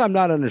 I guess I'm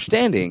not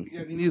understanding.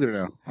 Yeah, me neither.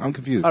 Now I'm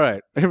confused. All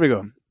right, here we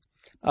go.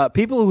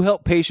 People who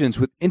help patients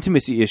with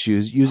intimacy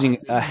issues using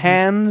a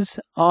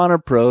hands-on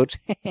approach,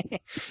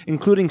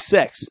 including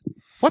sex.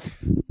 What?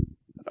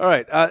 All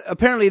right.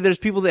 Apparently, there's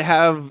people that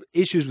have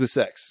issues with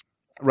sex,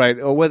 right?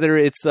 Or whether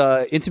it's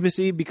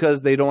intimacy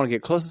because they don't want to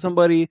get close to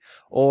somebody,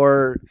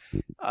 or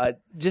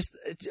just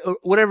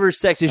whatever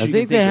sex issue. I you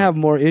think can they of. have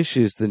more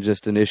issues than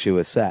just an issue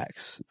with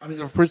sex. I mean,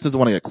 if a person doesn't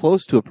want to get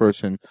close to a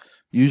person,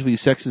 usually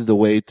sex is the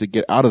way to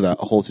get out of that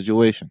whole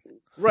situation.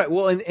 Right.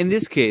 Well, in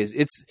this case,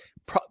 it's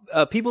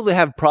people that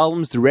have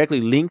problems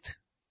directly linked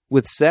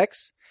with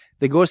sex.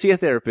 They go see a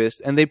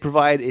therapist and they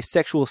provide a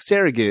sexual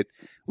surrogate,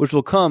 which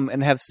will come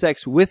and have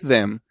sex with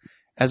them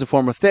as a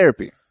form of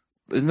therapy.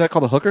 Isn't that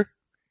called a hooker?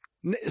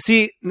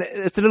 See,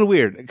 it's a little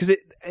weird because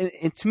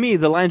to me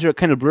the lines are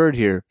kind of blurred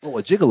here. Oh,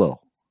 a gigolo.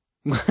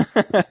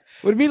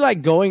 Would it be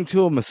like going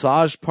to a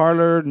massage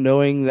parlor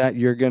knowing that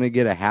you're going to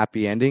get a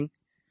happy ending?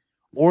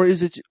 Or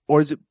is it?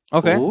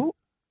 Okay. Oh,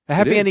 A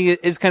happy It is. ending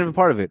is kind of a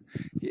part of it.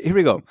 Here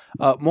we go.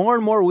 More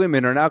and more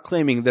women are now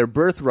claiming their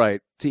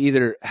birthright to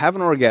either have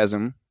an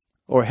orgasm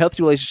or a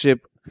healthy relationship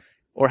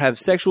or have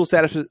sexual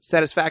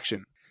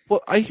satisfaction.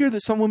 well, I hear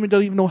that some women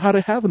don't even know how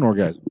to have an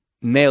orgasm.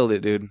 Nailed it,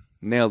 dude.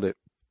 Nailed it.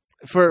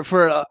 For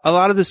a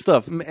lot of this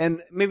stuff,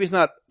 and maybe it's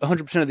not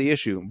 100% of the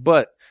issue,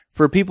 but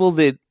for people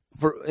that,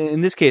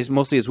 in this case,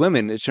 mostly as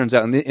women, it turns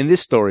out in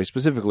this story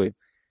specifically,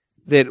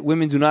 that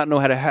women do not know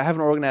how to have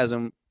an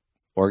orgasm.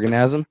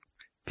 Orgasm?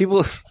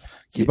 People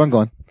Keep on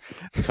going.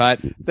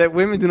 Cut. that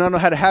women do not know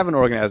how to have an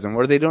orgasm,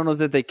 or they don't know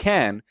that they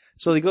can,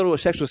 so they go to a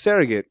sexual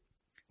surrogate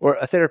or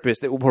a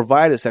therapist that will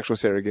provide a sexual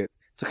surrogate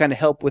to kind of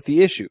help with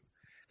the issue,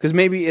 because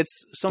maybe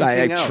it's something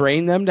I else.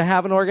 train them to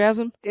have an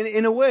orgasm?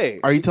 In a way,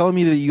 Are you telling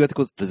me that you have to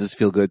go? Does this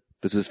feel good?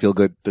 Does this feel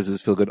good? Does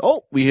this feel good?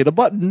 Oh, we hit a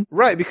button.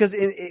 right? Because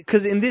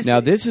in this Now,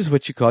 this is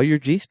what you call your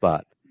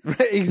G-spot.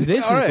 This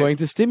is All right. going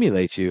to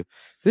stimulate you.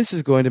 This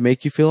is going to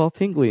make you feel all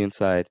tingly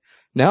inside.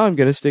 Now I'm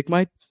going to stick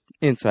my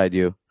inside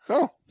you.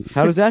 Oh.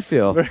 How does that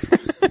feel?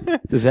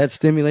 Does that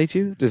stimulate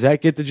you? Does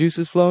that get the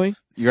juices flowing?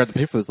 You have to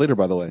pay for this later,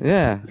 by the way.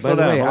 Yeah. By Slow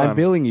the down, way, hold I'm on.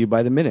 billing you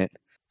by the minute.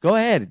 Go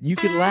ahead. You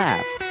can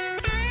laugh.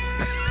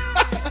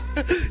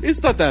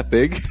 It's not that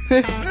big.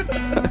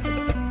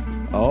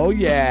 Oh,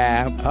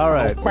 yeah. All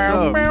right.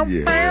 So,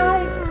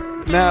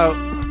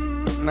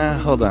 now,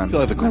 hold on. I feel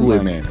like the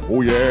Kool-Aid man.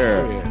 Oh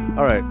yeah.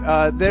 All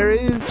right. There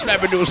is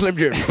Snap into a Slim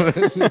Jim.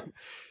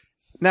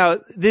 now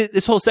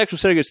this whole sexual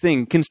surrogates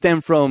thing can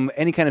stem from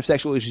any kind of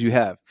sexual issues you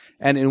have,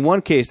 and in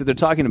one case that they're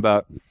talking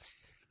about,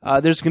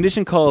 there's a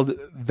condition called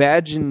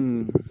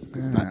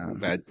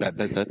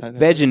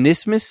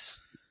vaginismus.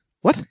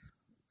 What?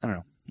 I don't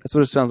know. That's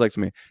what it sounds like to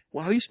me.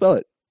 Well, how do you spell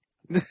it?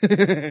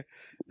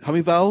 How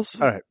many vowels?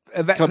 All right.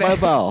 Come on,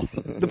 vowel.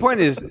 The point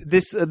is,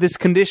 this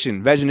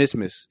condition,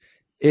 vaginismus,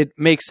 it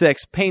makes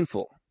sex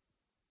painful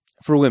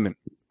for women.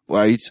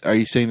 Well, are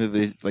you saying that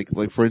they like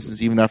for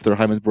instance, even after their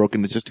hymen's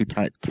broken, it's just too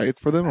tight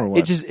for them, or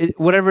what?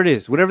 Whatever it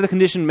is, whatever the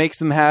condition makes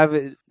them have,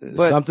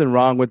 something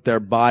wrong with their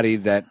body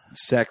that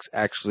sex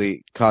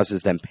actually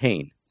causes them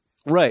pain.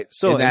 Right.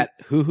 So in that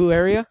hoo-hoo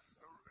area,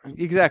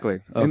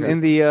 exactly. Okay. In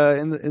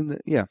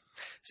the yeah.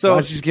 So why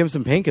don't you just give them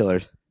some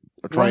painkillers?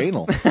 Or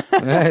trianal.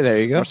 Hey, there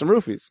you go. Or some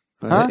roofies.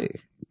 Huh? Hey.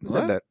 Who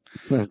said that?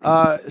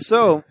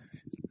 So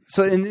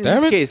in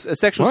this case, a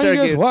sexual Why are you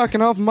surrogate. guys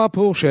walking off my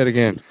pool shed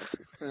again?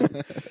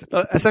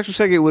 A sexual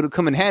surrogate would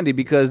come in handy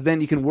because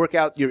then you can work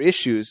out your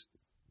issues,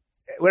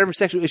 whatever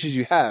sexual issues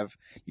you have.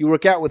 You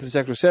work out with a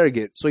sexual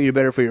surrogate, so you're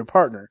better for your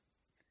partner.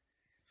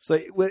 So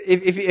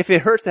if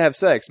it hurts to have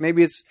sex,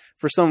 maybe it's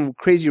for some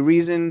crazy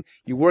reason.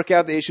 You work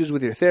out the issues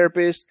with your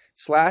therapist /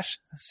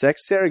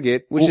 sex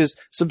surrogate, which is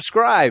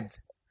subscribed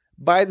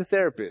by the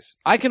therapist.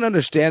 I can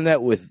understand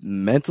that with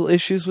mental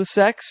issues with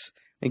sex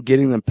and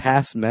getting them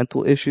past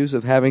mental issues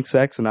of having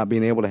sex and not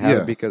being able to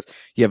have it because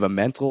you have a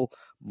mental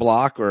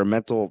block or a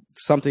mental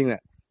something that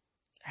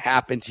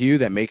happened to you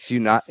that makes you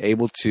not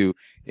able to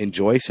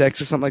enjoy sex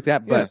or something like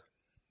that. But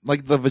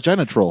like the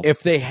vagina troll.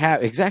 if they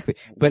have exactly,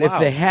 but if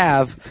they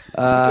have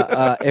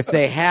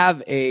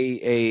a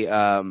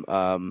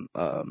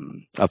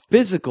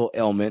physical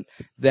ailment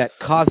that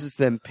causes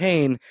them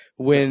pain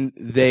when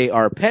they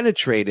are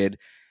penetrated,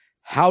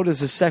 how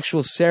does a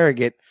sexual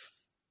surrogate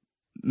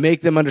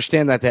make them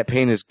understand that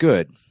pain is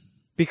good?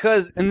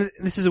 Because, and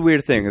this is a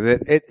weird thing,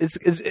 that it's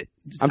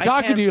I'm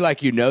talking to you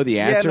like you know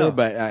the answer, no.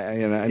 but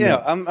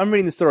I'm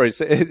reading the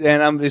stories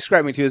and I'm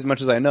describing to you as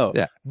much as I know.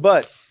 Yeah.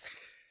 But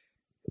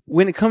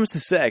when it comes to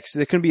sex,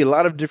 there can be a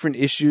lot of different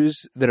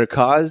issues that are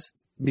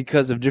caused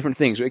because of different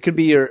things. It could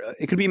be a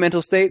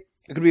mental state,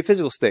 it could be a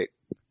physical state.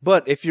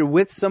 But if you're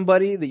with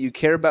somebody that you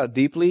care about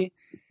deeply,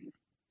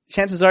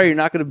 chances are you're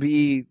not going to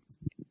be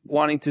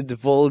wanting to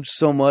divulge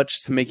so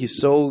much to make you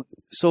so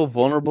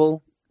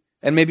vulnerable.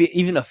 And maybe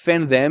even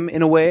offend them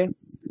in a way,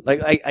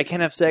 like I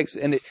can't have sex,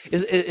 and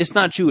it's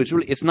not you.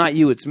 It's not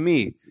you. It's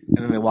me. And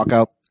then they walk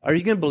out. Are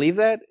you gonna believe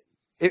that?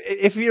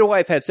 If your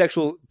wife had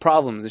sexual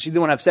problems and she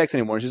didn't want to have sex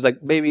anymore, and she's like,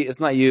 "Baby, it's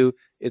not you.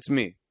 It's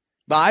me."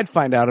 But I'd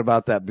find out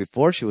about that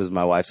before she was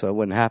my wife, so it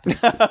wouldn't happen.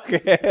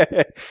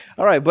 Okay,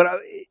 all right. But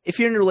if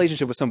you're in a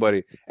relationship with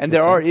somebody and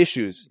there are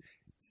issues,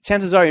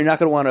 chances are you're not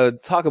gonna want to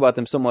talk about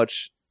them so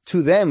much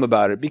to them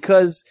about it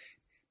because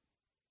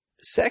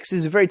sex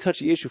is a very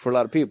touchy issue for a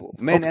lot of people,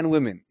 men and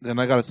women. Then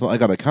I got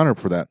a counter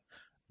for that.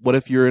 What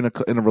if you're in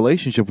a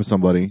relationship with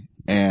somebody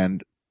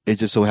and it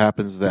just so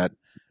happens that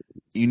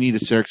you need a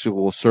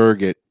sexual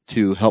surrogate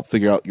to help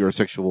figure out your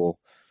sexual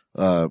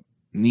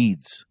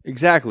needs?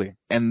 Exactly.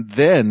 And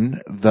then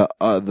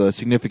the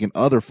significant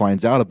other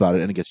finds out about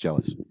it and it gets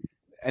jealous.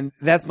 And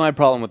that's my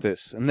problem with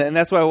this, and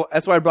that's why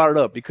I brought it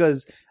up,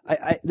 because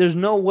I there's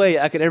no way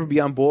I could ever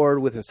be on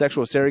board with a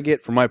sexual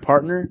surrogate for my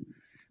partner,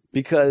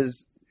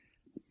 because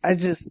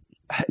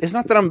it's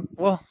not that I'm,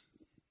 well,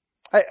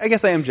 I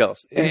guess I am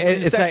jealous.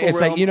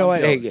 It's like, you know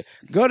what? Hey,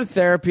 go to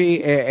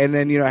therapy and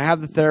then, have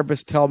the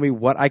therapist tell me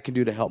what I can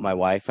do to help my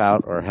wife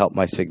out or help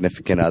my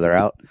significant other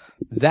out.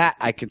 That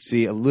I could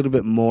see a little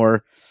bit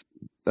more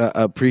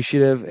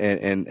appreciative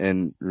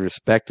and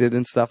respected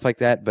and stuff like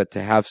that. But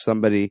to have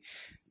somebody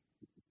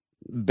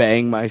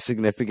bang my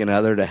significant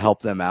other to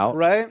help them out,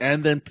 right?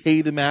 And then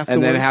pay them afterwards.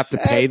 And then have to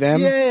pay them.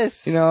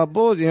 Yes.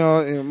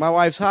 My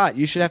wife's hot.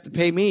 You should have to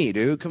pay me,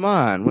 dude. Come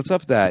on. What's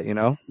up with that,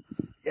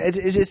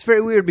 It's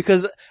very weird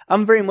because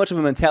I'm very much of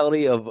a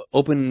mentality of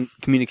open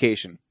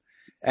communication.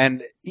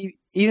 And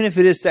even if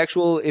it is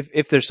sexual,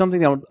 if there's something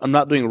that I'm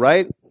not doing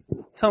right,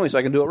 tell me so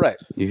I can do it right.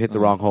 You hit the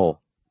wrong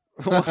hole.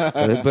 Put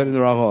it in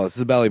the wrong hole. It's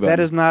the belly button.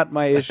 That is not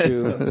my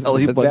issue.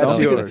 Belly button. That's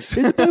yours.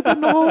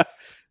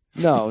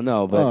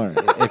 No,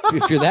 but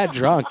if you're that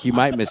drunk, you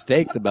might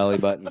mistake the belly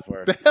button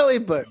for belly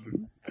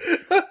button.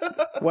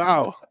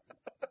 Wow.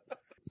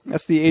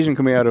 That's the Asian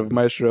coming out of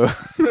Maestro.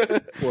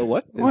 Well,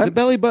 what? Is the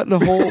belly button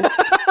a hole?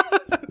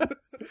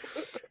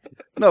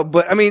 No,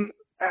 but I mean,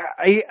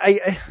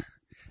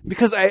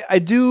 because I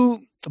do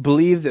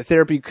believe that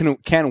therapy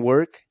can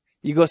work.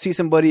 You go see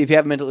somebody, if you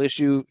have a mental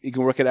issue, you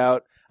can work it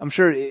out. I'm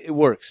sure it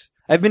works.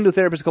 I've been to a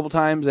therapist a couple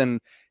times,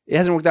 and it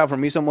hasn't worked out for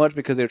me so much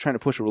because they're trying to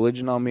push a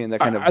religion on me, and that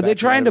kind of. Are they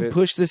trying to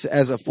push this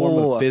as a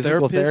form of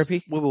physical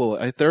therapy?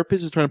 Wait. A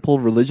therapist is trying to pull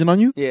religion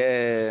on you?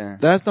 Yeah.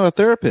 That's not a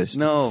therapist.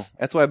 No,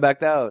 that's why I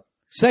backed out.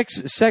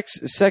 Sex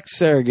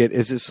surrogate,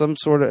 is it some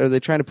sort of? Are they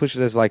trying to push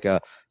it as like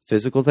a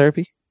physical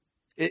therapy?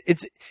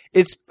 It's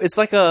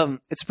like a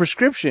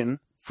prescription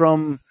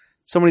from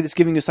somebody that's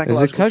giving you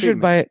psychological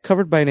treatment.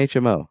 Covered by an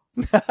HMO?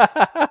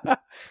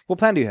 What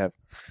plan do you have?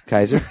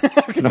 Kaiser? No,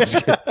 I'm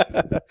just kidding.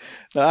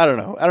 No, I don't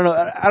know. I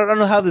don't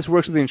know how this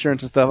works with the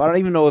insurance and stuff. I don't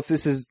even know if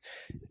this is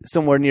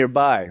somewhere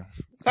nearby.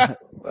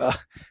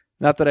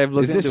 Not that I've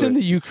looked into it. Is this in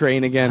the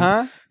Ukraine again?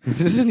 Huh? Is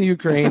this in the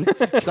Ukraine?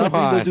 Stop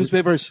reading those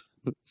newspapers.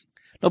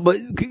 No, but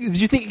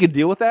did you think you could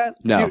deal with that?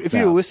 No, If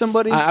you were with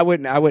somebody, I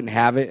wouldn't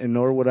have it, and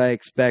nor would I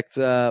expect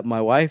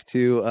my wife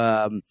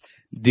to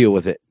deal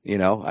with it. You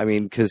know, I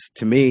mean, because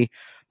to me,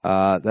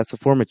 that's a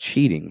form of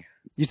cheating.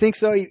 you think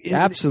so?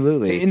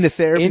 Absolutely. In the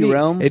therapy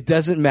realm, it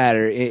doesn't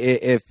matter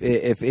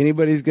if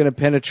anybody's going to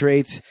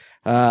penetrate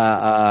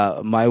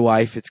my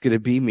wife, it's going to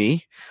be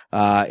me,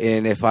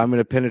 and if I'm going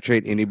to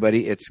penetrate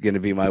anybody, it's going to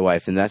be my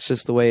wife, and that's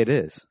just the way it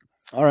is.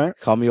 all right.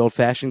 Call me old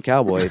fashioned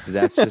cowboy, but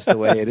that's just the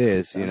way it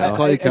is. You I know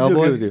call you I do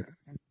cowboy. agree with you.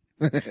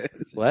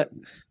 what?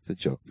 It's a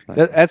joke.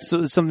 That's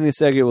something the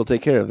Sergey will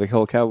take care of. The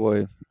whole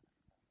cowboy.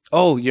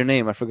 Oh, your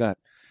name, I forgot.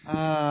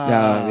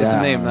 Yeah, It's yeah.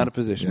 a name, not a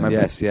position. My bad.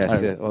 Yes, yes. All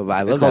right. Yeah. Well,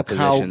 I It's love that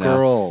called position. Now.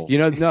 cowgirl. You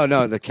know,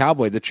 no. The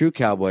cowboy, the true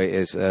cowboy,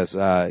 is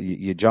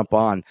you jump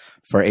on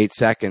for 8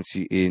 seconds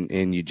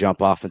and you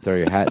jump off and throw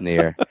your hat in the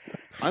air.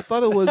 I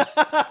thought it was.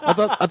 I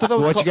thought that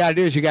was. What you got to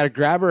do is you got to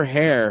grab her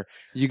hair.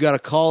 You got to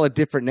call a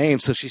different name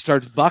so she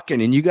starts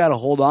bucking, and you got to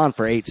hold on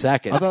for 8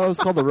 seconds. I thought it was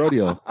called the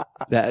rodeo.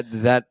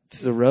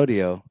 That's the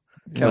rodeo.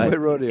 Cowboy But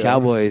rodeo.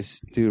 Cowboys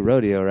do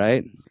rodeo,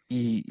 right?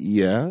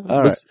 Yeah.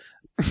 All right.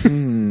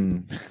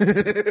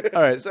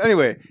 All right. So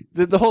anyway,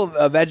 the whole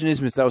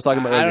vaginismus that I was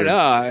talking about. I don't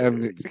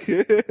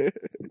earlier. know.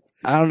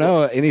 I don't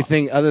know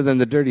anything other than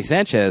the Dirty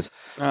Sanchez.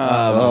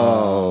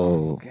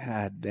 Oh.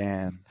 God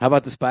damn. How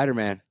about the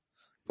Spider-Man?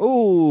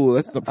 Oh,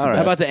 that's the. All right.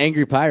 How about the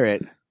Angry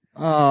Pirate?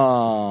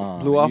 Oh.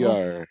 Blue waffle?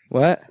 yar.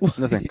 What?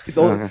 Nothing.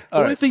 The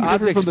only thing I'll have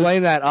to different from the.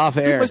 explain that off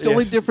Pretty air. much the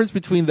only difference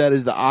between that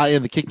is the eye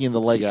and the kicking in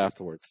the leg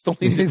afterwards. It's the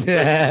only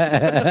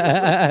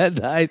difference.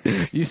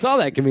 Nice. You saw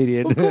that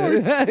comedian. Of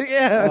course.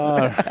 Yeah. All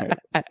right.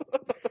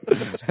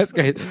 That's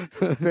great.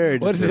 Very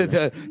What is it?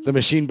 The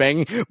machine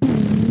banging?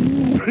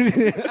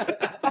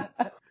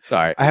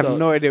 Sorry. I have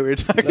no idea what you're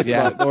talking about.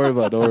 Yeah. Don't worry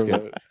about it. Don't worry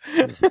about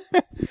it.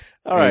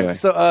 All right. Anyway.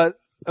 So,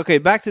 okay,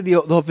 back to the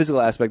whole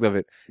physical aspect of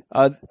it.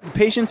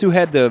 Patients who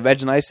had the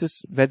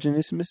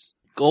vaginismus.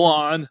 Go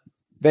on.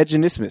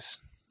 Vaginismus.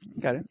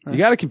 Got it. You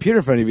got a computer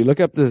in front of you. Look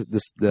up the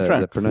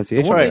Trying. The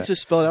pronunciation. one Right. thing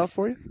just spelled out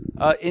for you.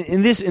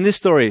 In this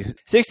story,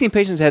 16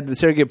 patients had the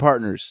surrogate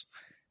partners.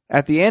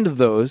 At the end of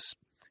those,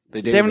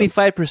 They dated them.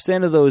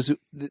 75% of those,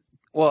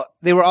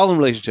 they were all in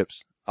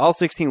relationships. All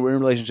 16 were in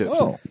relationships.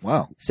 Oh,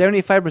 wow.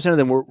 75% of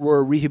them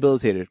were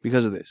rehabilitated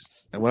because of this.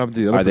 And what happened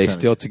to the other Are they percentage?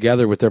 still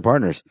together with their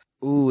partners?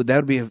 Ooh, that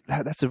would be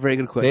that's a very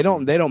good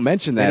question. They don't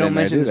mention that. They don't in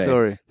there, mention do the they?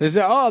 story. They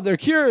say, "Oh, they're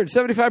cured,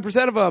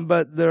 75% of them,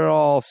 but they're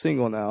all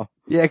single now."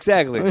 Yeah,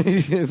 exactly.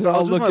 They're So I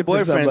all was with my looking for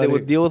boyfriend that somebody.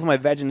 would deal with my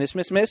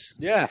vaginismus,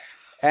 Yeah.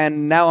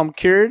 and now I'm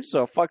cured,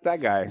 so fuck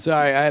that guy.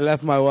 Sorry, I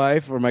left my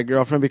wife or my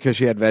girlfriend because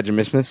she had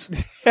vaginismus.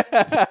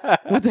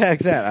 What the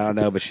heck's that? I don't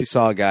know, but she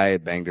saw a guy,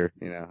 it banged her.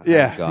 You know,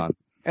 Yeah. it's gone.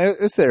 And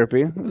it was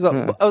therapy. It was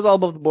all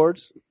above the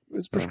boards. It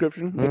was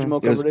prescription. HMO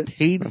It was covered it.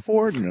 paid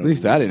for? No. At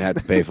least I didn't have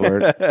to pay for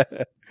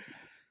it.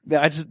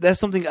 Yeah, that's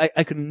something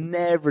I could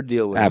never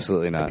deal with.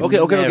 Absolutely not. Okay.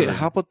 Never.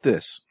 How about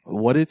this?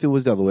 What if it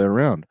was the other way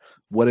around?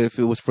 What if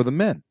it was for the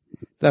men?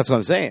 That's what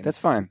I'm saying. That's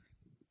fine.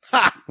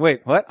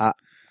 Wait, what?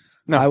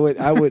 No. I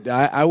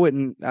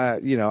wouldn't.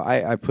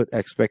 I put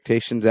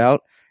expectations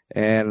out,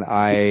 and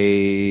I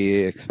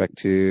expect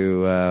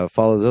to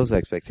follow those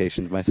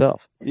expectations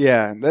myself.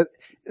 Yeah,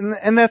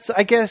 and that's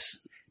I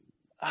guess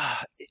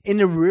in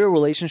a real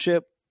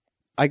relationship,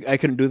 I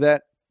couldn't do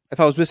that. If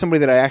I was with somebody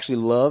that I actually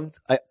loved,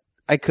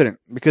 I couldn't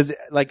because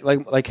like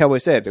Cowboy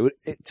said,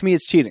 to me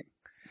it's cheating.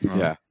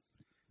 Yeah.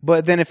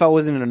 But then if I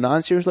was in a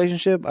non-serious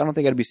relationship, I don't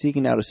think I'd be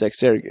seeking out a sex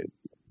surrogate.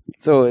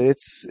 So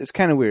it's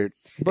kind of weird.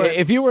 But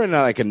if you were in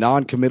a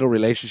non-committal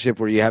relationship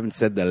where you haven't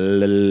said the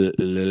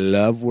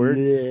love word,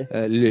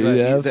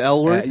 love, The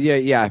L word?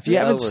 yeah. If you The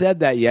haven't L word. said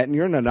that yet, and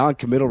you're in a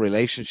non-committal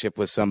relationship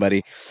with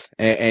somebody,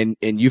 and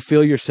you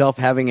feel yourself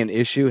having an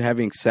issue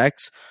having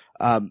sex,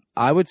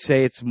 I would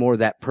say it's more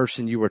that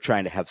person you were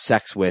trying to have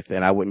sex with,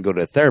 and I wouldn't go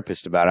to a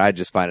therapist about it. I'd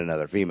just find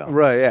another female.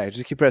 Right, yeah,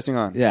 just keep pressing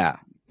on. Yeah,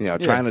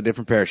 trying a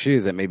different pair of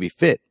shoes that maybe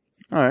fit.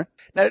 All right.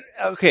 Now,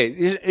 okay,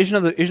 here's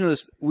another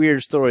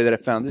weird story that I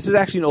found. This is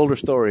actually an older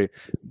story,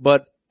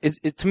 but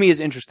it to me is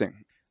interesting.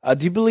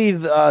 Do you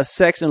believe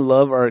sex and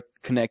love are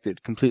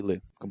connected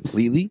completely?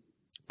 Completely?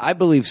 I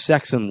believe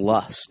sex and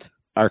lust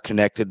are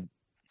connected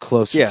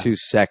closer Yeah. to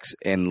sex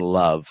and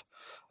love.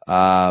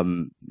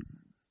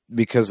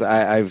 Because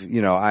I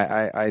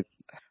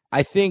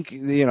think,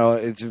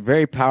 it's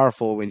very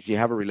powerful when you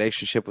have a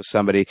relationship with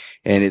somebody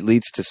and it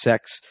leads to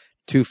sex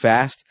too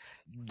fast.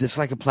 It's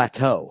like a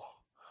plateau.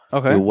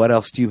 Okay. What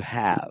else do you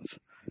have?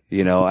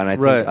 And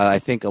I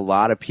think a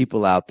lot of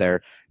people out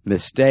there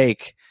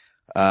mistake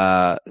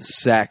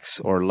sex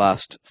or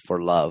lust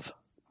for love.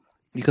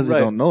 Because Right.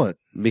 they don't know it.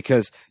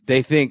 Because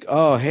they think,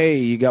 oh, hey,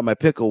 you got my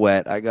pickle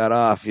wet. I got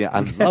off. Yeah,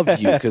 I loved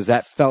you because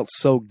that felt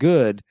so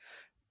good.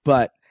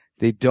 But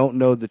they don't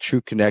know the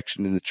true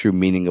connection and the true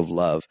meaning of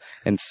love.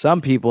 And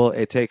some people,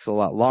 it takes a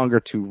lot longer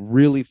to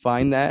really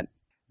find that.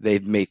 They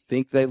may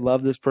think they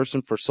love this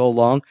person for so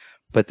long,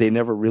 but they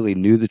never really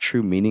knew the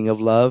true meaning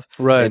of love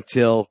Right.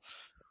 until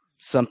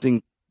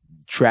something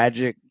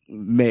tragic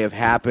may have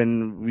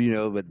happened,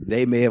 but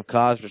they may have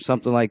caused or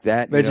something like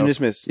that.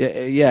 Vaginismus.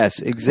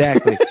 Yes,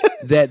 exactly.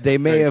 That they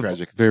may have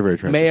tragic. Very, very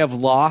tragic. may have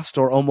lost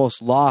or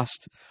almost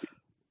lost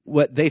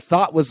what they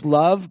thought was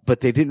love, but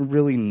they didn't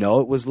really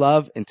know it was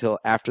love until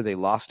after they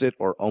lost it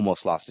or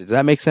almost lost it. Does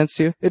that make sense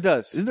to you? It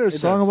does. Isn't there a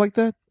song like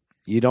that?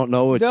 You don't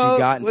know what you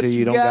got until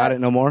you don't got it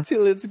no more.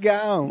 Till it's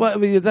gone. Well, I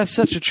mean, that's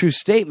such a true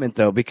statement,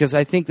 though, because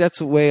I think that's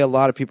the way a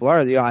lot of people are.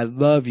 I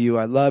love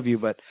you,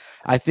 but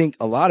I think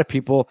a lot of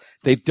people,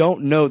 they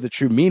don't know the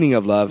true meaning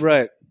of love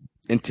Right.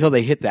 until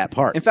they hit that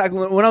part. In fact,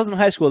 when I was in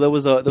high school, there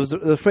was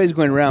a phrase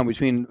going around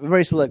between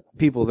very select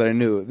people that I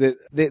knew that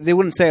they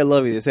wouldn't say "I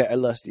love you," they say "I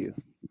lust you,"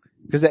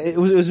 because it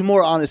was a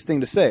more honest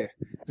thing to say.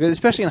 Because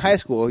especially in high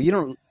school, I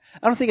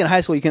don't think in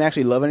high school you can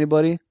actually love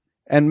anybody,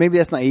 and maybe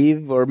that's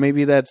naive, or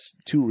maybe that's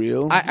too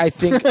real. I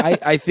think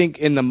I think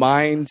in the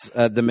minds,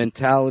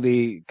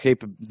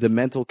 the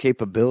mental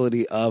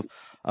capability of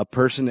a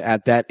person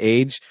at that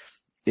age,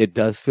 it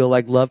does feel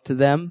like love to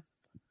them.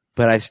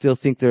 But I still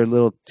think they're a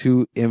little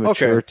too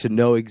immature to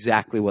know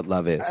exactly what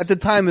love is. At the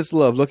time, it's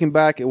love. Looking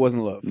back, it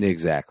wasn't love.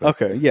 Exactly.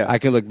 Okay, yeah. I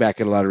can look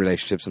back at a lot of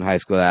relationships in high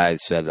school that I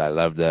said I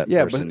loved that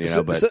person,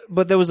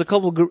 but there was a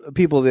couple of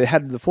people that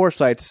had the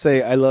foresight to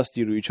say "I lust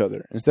you" to each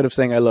other instead of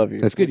saying "I love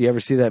you." That's good. You ever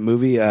see that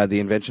movie, The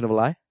Invention of a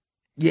Lie?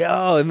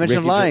 Yeah, Invention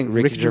of Lying.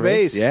 Ricky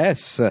Gervais.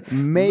 Yes.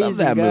 Amazing Love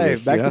that guy.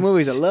 movie, Back to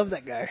movies. I love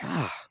that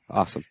guy.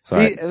 Awesome.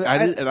 Sorry.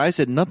 I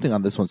said nothing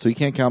on this one, so you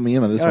can't count me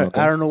in on this All one. right,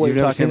 Okay? I don't know what You've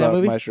you're never talking seen that about,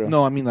 movie? Maestro.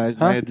 No, I mean, I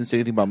didn't say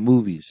anything about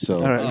movies,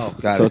 so All right. Oh,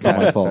 got so it. it's not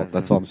my fault.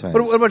 That's all I'm saying.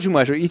 What about you,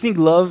 Maestro? You think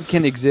love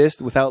can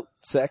exist without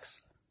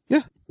sex?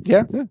 Yeah.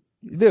 Yeah? Yeah.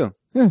 You do?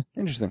 Yeah.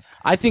 Interesting.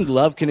 I think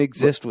love can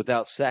exist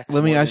without sex.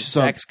 Let me more ask than you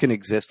something. sex can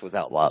exist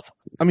without love.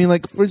 I mean,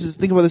 like, for instance,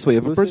 think about it this way: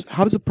 Exclusive?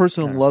 how does a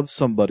person love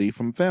somebody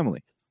from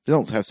family? They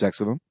don't have sex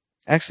with them.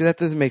 Actually, that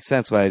doesn't make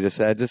sense. What I just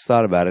said. I just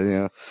thought about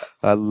it.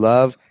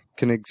 Love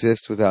can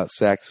exist without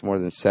sex more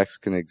than sex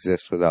can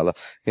exist without love.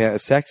 Yeah,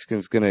 sex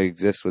is going to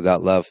exist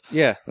without love.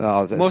 Yeah.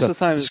 Most of the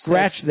time,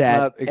 scratch sex that,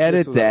 not exist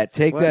edit without- that,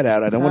 take What? that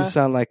out. I don't want Huh? to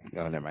sound like.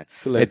 Oh, never mind.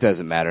 Too late. It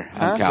doesn't matter.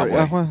 I'm a cowboy.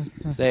 Yeah, well,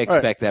 They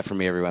expect that from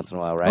me every once in a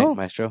while, right, Oh.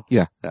 Maestro?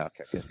 yeah. Oh,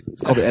 okay, good.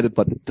 It's called the edit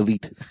button.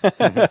 Delete.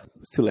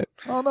 It's too late.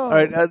 Oh no! All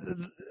right.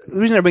 The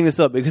reason I bring this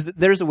up because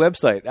there's a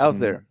website out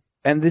there,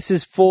 and this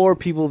is for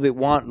people that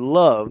want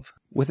love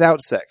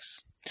without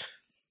sex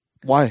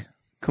Why?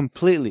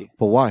 completely.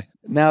 But why?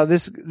 Now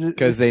this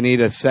Because they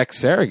need a sex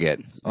surrogate.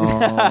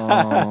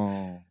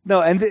 Oh.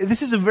 no, and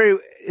this is a very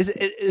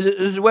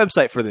there's a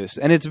website for this,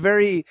 and it's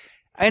very.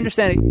 I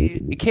understand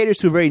it caters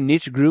to a very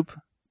niche group,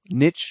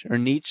 niche,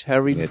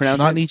 however you Niche. pronounce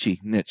Not it. Nietzsche.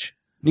 Niche.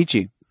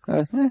 Nietzsche.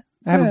 I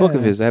have a book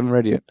of his. I haven't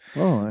read it yet.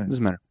 Oh,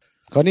 Doesn't matter.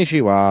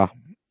 Konnichiwa.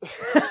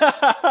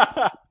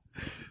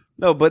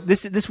 No, but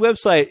this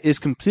website is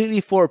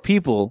completely for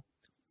people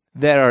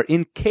that are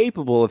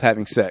incapable of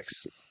having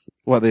sex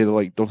what, they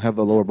like don't have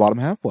the lower bottom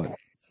half? What?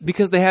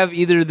 because they have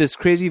either this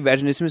crazy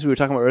vaginismus we were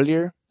talking about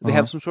earlier. They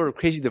have some sort of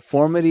crazy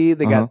deformity.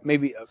 They got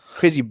maybe a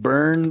crazy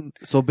burn.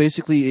 So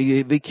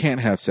basically, they can't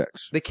have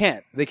sex. They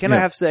can't. They cannot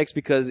Yeah. have sex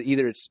because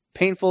either it's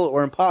painful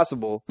or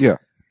impossible. Yeah.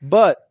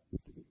 But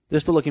they're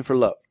still looking for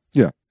love.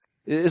 Yeah.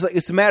 It's like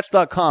it's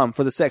Match.com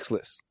for the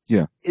sexless.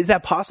 Yeah. Is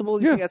that possible?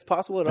 Do you Yeah. think that's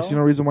possible at I all? see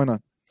no reason why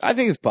not. I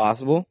think it's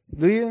possible.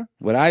 Do you?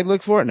 Would I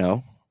look for it?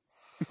 No.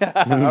 All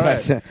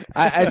right.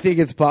 I think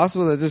it's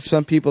possible that there's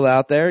some people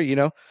out there,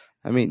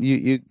 I mean,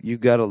 you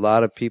got a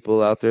lot of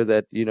people out there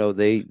that,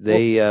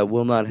 they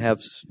will not have,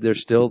 they're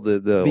still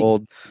the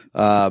old,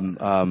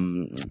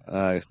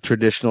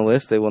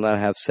 traditionalists. They will not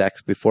have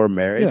sex before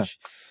marriage.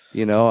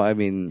 I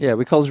mean, Yeah,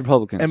 we call those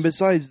Republicans. And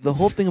besides, the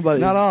whole thing about it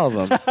not is- all of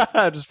them.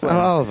 Just Not playing.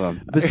 all of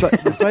them.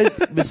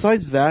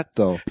 besides that,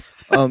 though,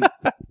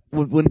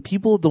 when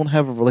people don't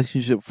have a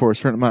relationship for a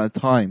certain amount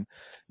of time,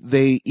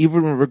 they,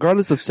 even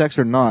regardless of sex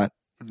or not,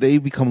 they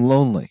become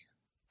lonely.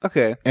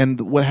 Okay. And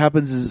what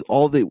happens is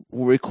all they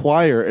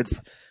require,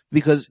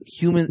 because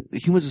human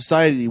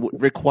society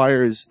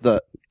requires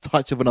the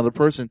touch of another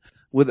person,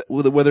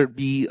 whether it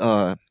be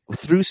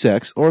through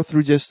sex or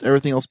through just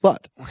everything else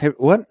but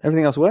What?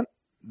 Everything else what?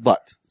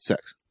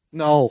 sex.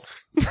 No. All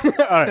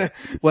right.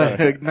 Well,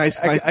 nice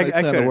play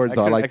on the words,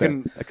 though. I like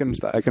that. I can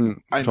stop. I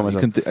can I control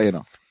know,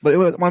 myself. But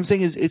what I'm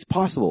saying is, it's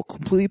possible,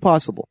 completely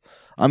possible.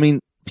 I mean,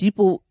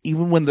 people,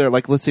 even when they're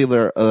like, let's say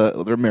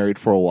they're married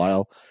for a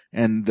while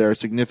and their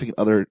significant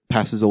other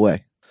passes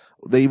away,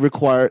 they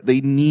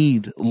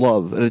need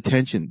love and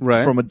attention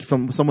Right.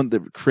 from someone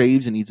that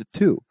craves and needs it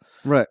too.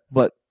 Right.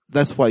 But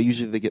that's why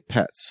usually they get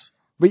pets.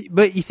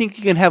 But you think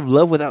you can have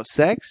love without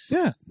sex?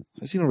 Yeah,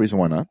 I see no reason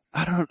why not.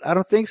 I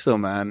don't think so,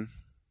 man.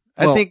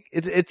 I Well- think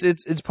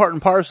it's part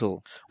and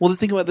parcel. Well,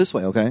 think about it this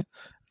way, okay?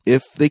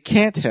 If they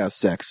can't have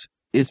sex,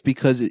 it's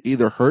because it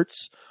either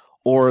hurts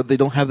or they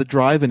don't have the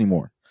drive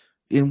anymore.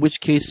 In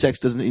which case, sex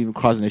doesn't even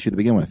cause an issue to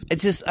begin with.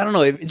 I don't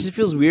know. It just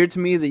feels weird to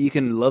me that you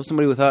can love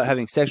somebody without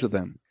having sex with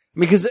them.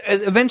 Because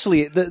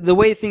eventually, the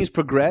way things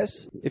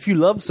progress, if you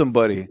love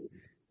somebody,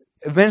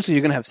 eventually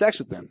you're gonna have sex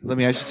with them. Let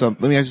me ask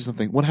you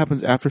something. What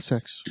happens after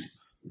sex?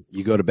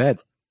 You go to bed.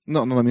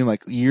 No, I mean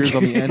like years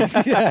on the end.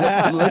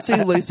 Let's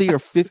say you're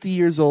 50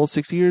 years old,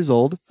 60 years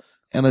old,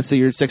 and let's say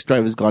your sex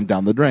drive has gone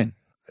down the drain.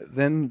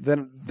 Then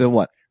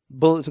what?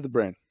 Bullet to the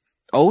brain.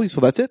 Oh,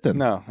 so that's it then.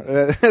 No,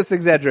 that's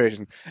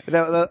exaggeration.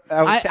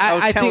 I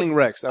was telling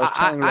Rex.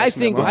 I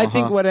think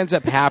what ends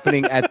up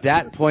happening at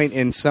that point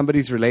in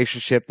somebody's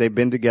relationship, they've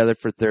been together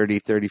for 30,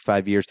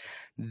 35 years.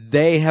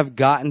 They have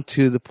gotten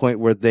to the point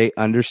where they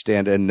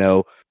understand and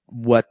know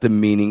what the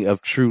meaning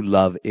of true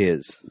love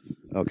is.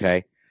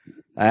 Okay.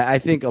 I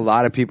think a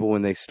lot of people,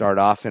 when they start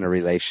off in a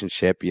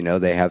relationship,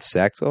 they have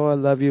sex. Oh, I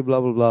love you,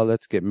 blah, blah, blah.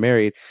 Let's get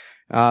married.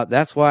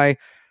 That's why.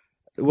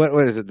 What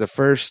is it? The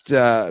first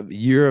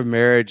year of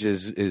marriage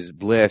is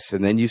bliss,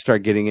 and then you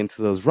start getting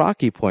into those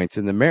rocky points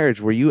in the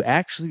marriage where you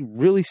actually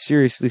really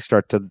seriously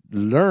start to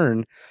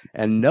learn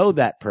and know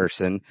that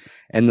person,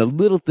 and the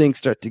little things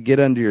start to get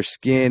under your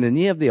skin, and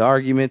you have the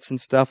arguments and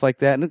stuff like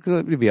that. And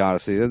to be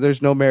honest,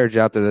 there's no marriage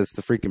out there that's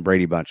the freaking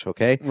Brady Bunch,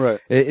 okay? Right.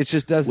 It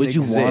just doesn't. Would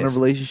you exist. want a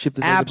relationship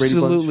that's like the Brady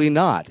Bunch? Absolutely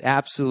not.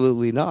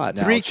 Absolutely not.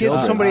 3 kids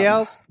with somebody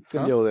else?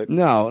 Huh?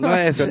 No,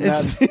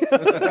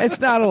 it's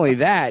not only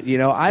that.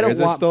 I don't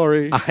want.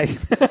 Story.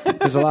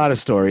 There's a lot of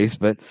stories,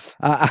 but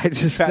I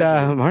just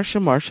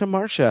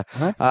Marsha.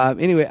 Huh?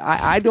 Anyway,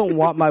 I don't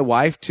want my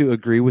wife to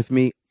agree with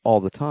me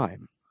all the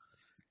time.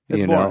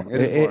 It's boring.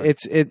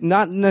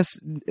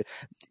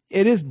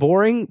 It is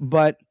boring,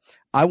 but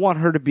I want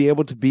her to be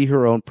able to be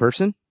her own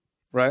person.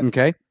 Right.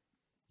 Okay.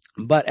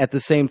 But at the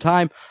same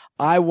time,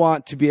 I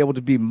want to be able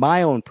to be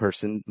my own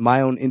person, my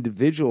own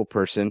individual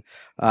person,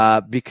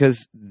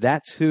 because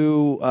that's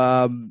who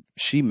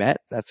she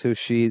met. That's who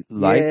she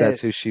liked. Yes.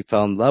 That's who she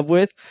fell in love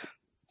with,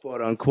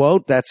 quote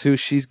unquote. That's who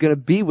she's going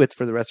to be with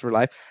for the rest of her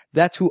life.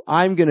 That's who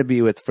I'm going to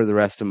be with for the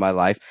rest of my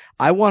life.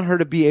 I want her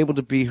to be able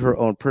to be her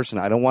own person.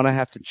 I don't want to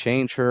have to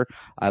change her.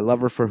 I love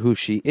her for who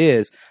she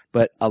is.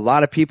 But a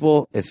lot of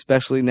people,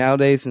 especially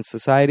nowadays in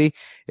society,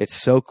 it's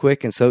so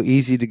quick and so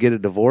easy to get a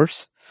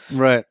divorce.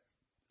 Right.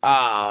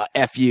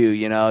 F you,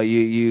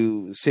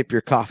 you sip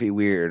your coffee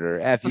weird, or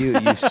F you,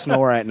 you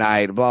snore at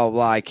night, blah, blah,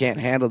 blah. I can't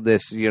handle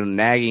this,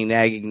 nagging,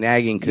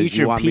 because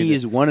you want me to. Eat your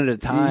peas one at a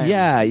time.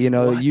 Yeah,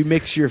 you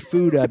mix your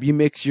food up. You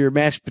mix your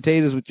mashed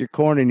potatoes with your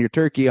corn and your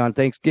turkey on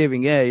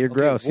Thanksgiving. Yeah, you're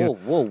gross. Whoa.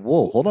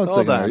 Hold on a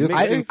second.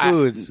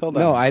 Hold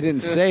on. No, I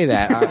didn't say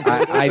that.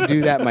 I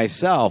do that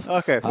myself.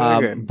 Okay,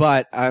 very good.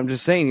 But I'm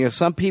just saying,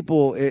 some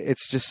people,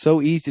 it's just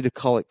so easy to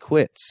call it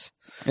quits.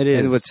 It is.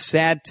 And what's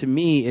sad to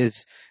me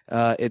is,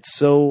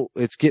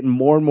 it's getting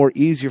more and more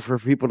easier for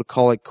people to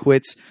call it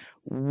quits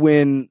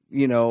when,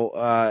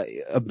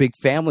 a big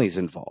family is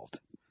involved.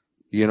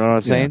 You know what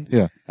I'm saying?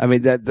 Yeah. I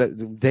mean, that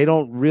they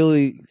don't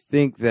really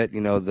think that,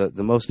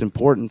 the most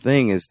important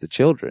thing is the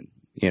children,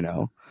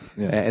 Yeah.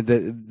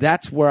 And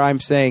that's where I'm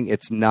saying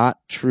it's not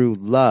true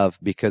love,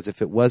 because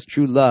if it was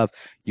true love,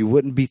 you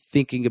wouldn't be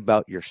thinking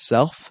about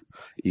yourself.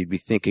 You'd be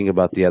thinking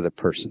about the other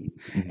person.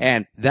 Mm-hmm.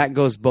 And that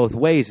goes both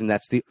ways. And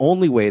that's the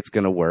only way it's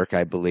going to work,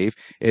 I believe,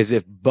 is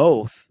if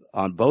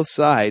on both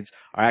sides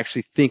are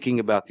actually thinking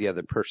about the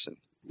other person.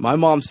 My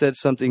mom said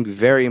something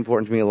very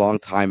important to me a long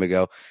time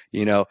ago.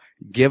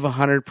 Give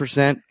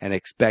 100% and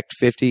expect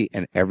 50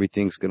 and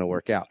everything's going to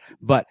work out.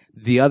 But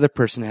the other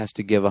person has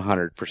to give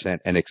 100%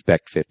 and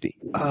expect 50.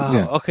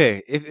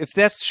 Okay. If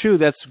that's true,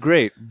 that's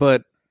great.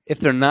 But if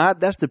they're not,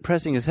 that's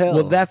depressing as hell.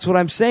 Well, that's what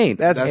I'm saying.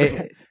 That's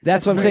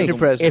what I'm saying.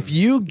 Depressing. If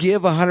you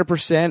give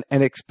 100%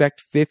 and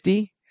expect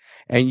 50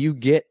 and you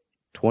get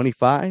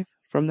 25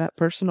 from that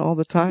person all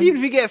the time. Even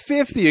if you get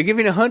 50, you're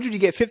giving 100, you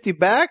get 50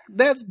 back?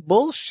 That's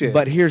bullshit.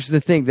 But here's the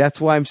thing.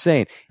 That's why I'm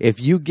saying, if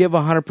you give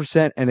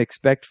 100% and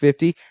expect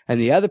 50 and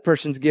the other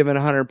person's giving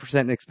 100%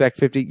 and expect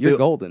 50, you're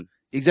golden.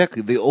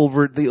 Exactly. The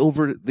over.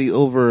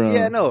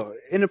 Yeah, no.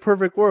 In a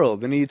perfect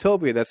world, in a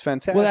utopia, that's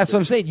fantastic. Well, that's what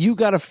I'm saying. You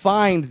got to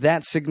find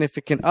that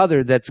significant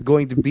other that's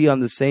going to be on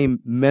the same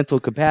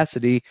mental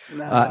capacity,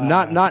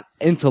 not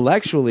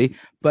intellectually,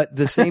 but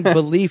the same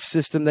belief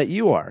system that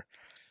you are.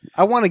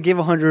 I want to give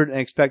 100 and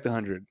expect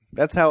 100.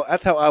 That's how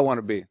I want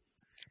to be.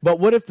 But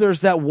what if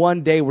there's that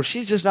one day where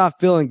she's just not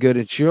feeling good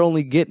and you're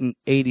only getting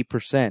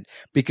 80%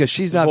 because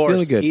she's not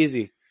feeling good?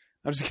 Easy.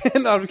 I'm just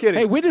kidding. No, I'm kidding.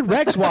 Hey, when did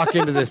Rex walk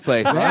into this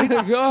place, man?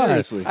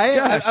 Seriously.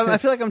 I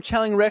feel like I'm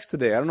channeling Rex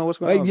today. I don't know what's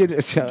going on. Are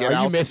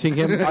you missing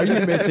him? Are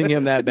you missing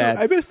him that bad?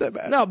 I missed that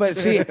bad. No, but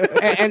see,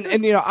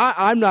 and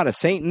I'm not a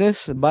saint in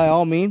this by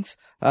all means.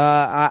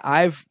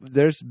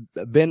 There's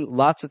been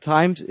lots of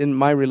times in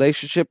my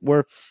relationship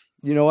where,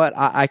 you know what,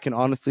 I can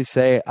honestly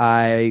say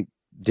I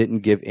didn't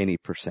give any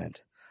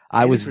percent.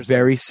 I was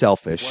very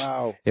selfish.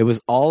 Wow. It was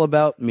all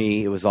about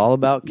me. It was all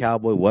about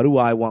Cowboy. What do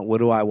I want? What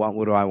do I want?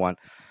 What do I want?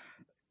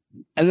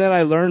 And then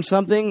I learned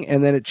something,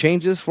 and then it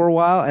changes for a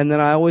while, and then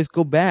I always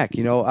go back.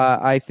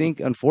 I think,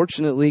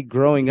 unfortunately,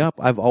 growing up,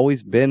 I've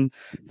always been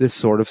this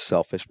sort of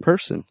selfish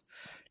person.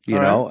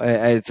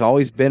 It's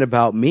always been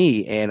about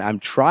me, and I'm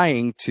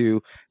trying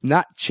to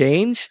not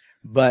change,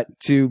 but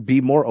to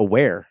be more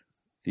aware.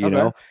 You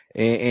know,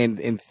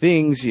 and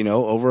things,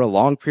 over a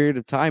long period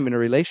of time in a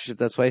relationship.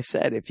 That's why I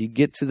said, if you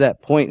get to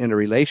that point in a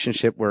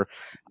relationship where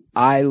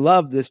I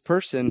love this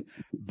person,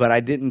 but I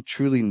didn't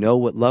truly know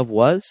what love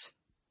was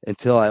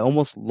until I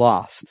almost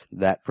lost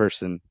that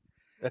person.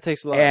 That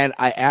takes a lot. And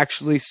I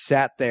actually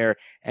sat there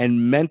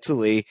and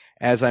mentally,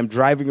 as I'm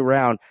driving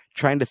around,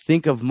 trying to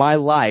think of my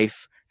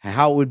life,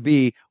 how it would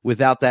be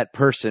without that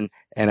person,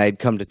 and I'd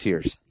come to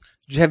tears.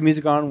 Did you have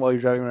music on while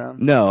you're driving around?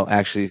 No,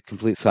 actually,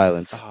 complete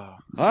silence. Oh.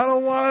 I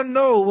don't want to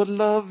know what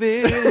love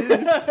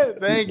is.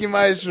 Thank you,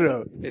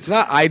 Maestro. It's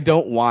not I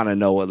don't want to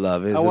know what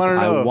love is. I wanna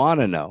know. I want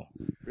to know.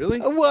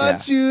 Really? I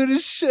want you to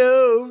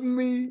show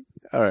me.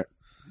 All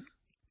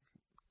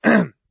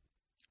right.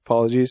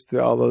 Apologies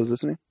to all those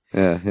listening.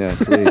 Yeah,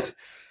 please.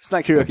 It's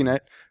not karaoke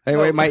night. Hey,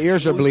 wait, my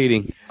ears are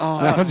bleeding. Oh,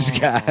 No, I'm just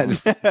kidding.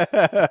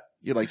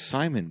 You're like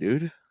Simon,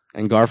 dude.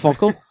 And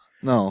Garfunkel?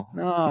 No.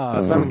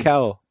 No, Simon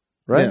Cowell.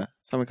 Right? Yeah,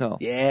 Simon Cowell.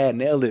 Yeah,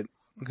 nailed it.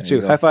 Look at There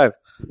you. you go. High five.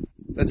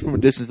 That's from a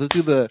distance. Let's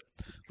do the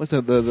what's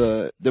that?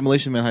 The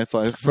Demolition Man high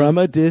five. From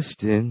a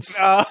distance.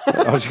 I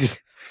was just kidding.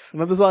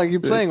 Another song you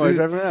keep playing while you're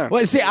driving around.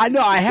 Well, see, I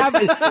know I have.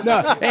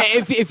 No,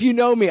 if you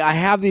know me, I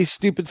have these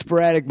stupid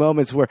sporadic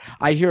moments where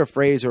I hear a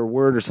phrase or a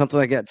word or something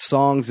like that,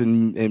 songs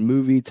and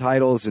movie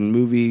titles and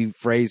movie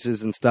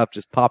phrases and stuff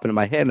just pop into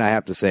my head, and I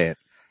have to say it.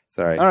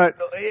 Sorry. All right.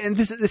 And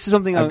this is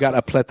something I've got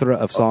a plethora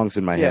of songs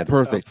in my head.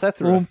 Perfect.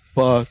 plethora.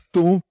 Oompa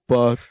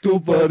doompa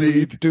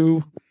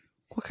doompa-dee-doo.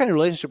 What kind of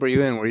relationship are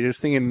you in where you're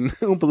singing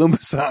Oompa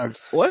Loompa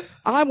songs? What?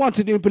 I want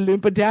to Loompa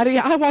Loompa, Daddy.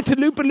 I want to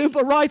Loompa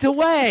Loompa right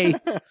away.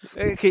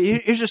 Okay,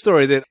 here's a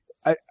story that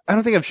I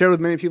don't think I've shared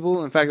with many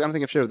people. In fact, I don't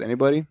think I've shared with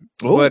anybody.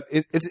 Oh. But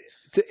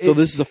So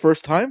this is the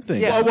first time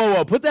thing. Yeah.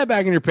 Whoa. Put that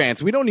back in your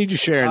pants. We don't need you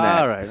sharing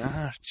that. All right.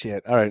 Oh,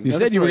 shit. All right. You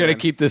said you were going to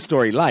keep this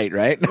story light,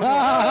 right?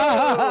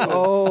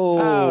 Oh.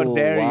 How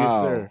dare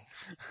wow.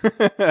 you,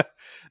 sir?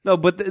 No,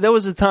 but there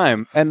was a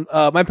time, and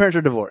my parents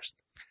are divorced.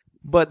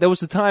 But there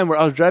was a time where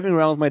I was driving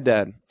around with my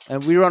dad,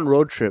 and we were on a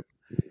road trip.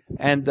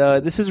 And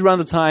this is around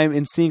the time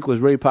NSYNC was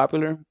very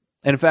popular.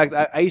 And in fact,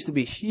 I used to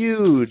be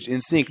huge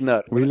NSYNC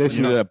nut. We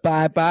listened to the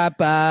Bye Bye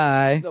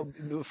Bye. No,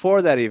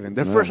 before that even.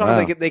 The first song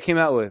wow. they came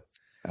out with,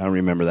 I don't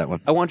remember that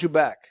one. I Want You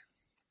Back.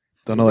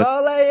 Don't know it.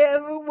 All I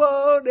ever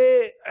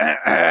wanted.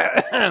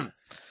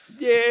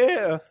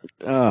 Yeah.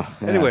 Oh,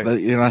 yeah. Anyway.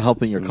 But you're not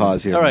helping your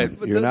cause here. All right. man.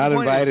 But You're the not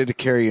point invited to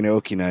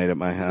karaoke night at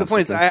my house. The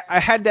point is, okay? I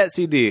had that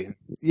CD.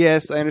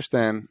 Yes, I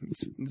understand.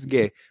 It's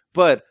gay.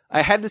 But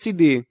I had the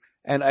CD,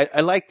 and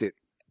I liked it.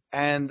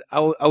 And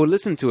I would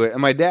listen to it,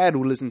 and my dad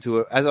would listen to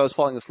it as I was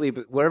falling asleep,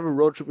 whatever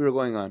road trip we were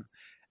going on.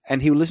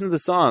 And he would listen to the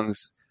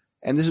songs.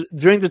 And this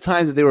during the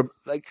time that they were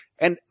like,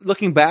 and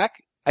looking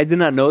back, I did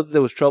not know that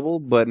there was trouble,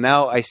 but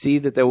now I see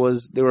that they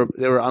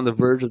were on the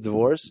verge of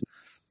divorce.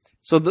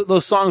 So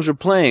those songs were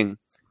playing,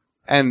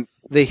 and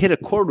they hit a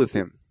chord with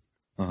him.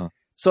 Uh-huh.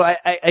 So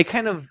I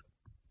kind of,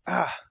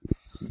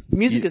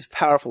 music is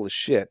powerful as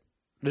shit.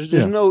 There's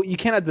no, you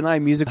cannot deny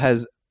music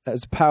has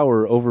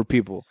power over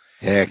people.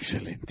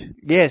 Excellent.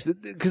 Yes,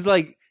 because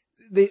like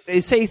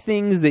they say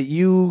things that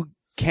you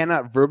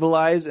cannot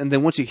verbalize, and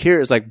then once you hear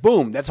it, it's like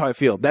boom, that's how I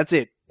feel. That's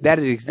it. That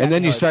is exactly. And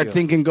then you how I start feel.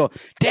 thinking,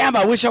 damn,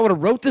 I wish I would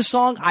have wrote this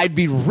song. I'd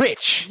be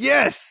rich.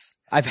 Yes,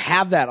 I've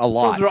had that a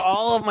lot. those are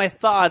all of my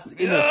thoughts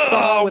in a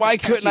song. with Why a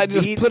couldn't I catchy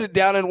just beat. put it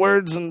down in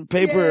words and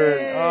paper?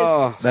 Yes.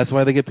 Oh. That's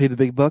why they get paid the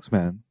big bucks,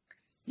 man.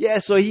 Yeah,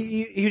 so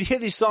you'd hear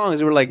these songs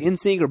that were like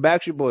NSYNC or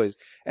Backstreet Boys,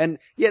 and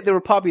yeah, they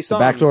were poppy songs.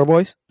 Backdoor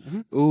Boys?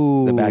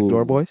 Ooh. The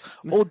Backdoor Boys?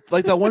 Oh,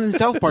 like that one in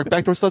South Park,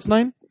 Backdoor Sluts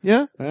 9?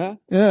 Yeah? Yeah.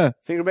 Yeah.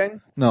 Finger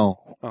Bang.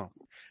 No.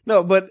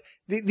 No, but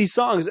these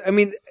songs, I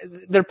mean,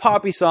 they're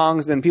poppy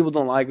songs and people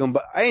don't like them,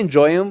 but I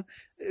enjoy them.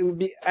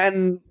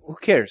 And who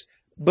cares?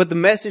 But the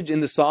message in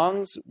the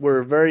songs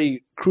were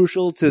very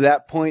crucial to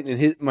that point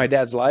in my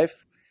dad's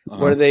life,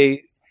 where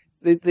they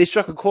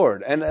struck a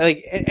chord. And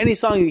like any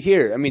song you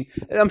hear, I mean,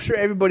 I'm sure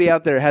everybody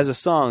out there has a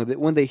song that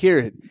when they hear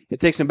it, it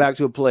takes them back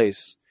to a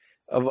place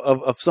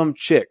of some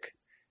chick,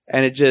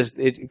 and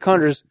it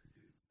conjures.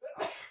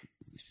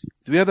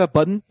 Do we have that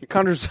button? It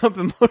conjures up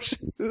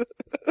emotions.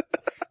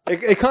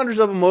 It conjures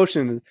up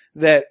emotions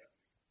that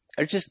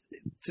are just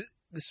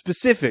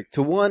specific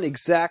to one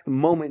exact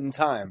moment in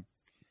time.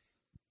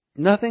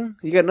 Nothing?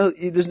 You got no?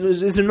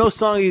 Is there no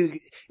song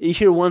you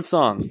hear one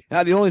song?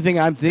 Now, the only thing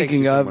I'm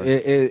thinking you of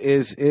somewhere.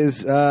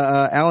 is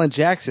Alan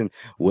Jackson.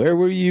 Where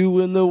were you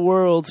when the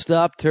world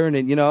stopped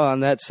turning? You know,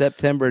 on that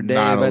September day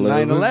of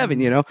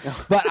 9/11. You know,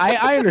 but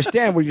I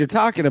understand what you're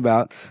talking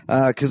about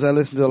because I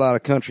listen to a lot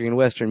of country and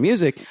Western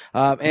music,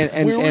 and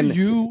Where were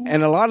you?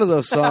 and a lot of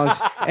those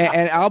songs.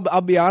 and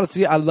I'll be honest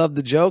with you, I love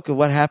the joke of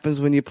what happens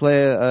when you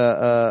play.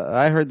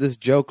 I heard this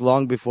joke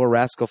long before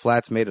Rascal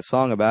Flatts made a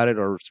song about it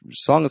or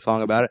sung a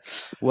song about it.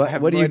 What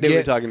have do no you idea what get?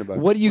 you're talking about.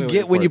 What do you Wait,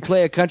 get wait when for you it.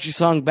 play a country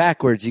song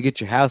backwards? You get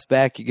your house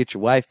back, you get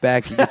your wife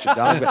back, you get your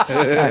dog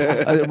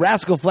back.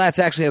 Rascal Flatts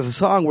actually has a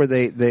song where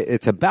they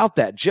it's about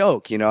that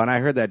joke, you know. And I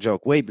heard that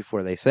joke way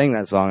before they sang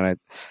that song, and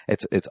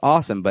it's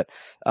awesome. But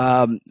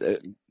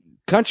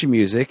country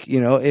music,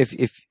 you know, if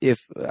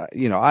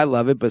you know, I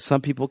love it, but some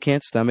people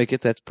can't stomach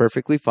it. That's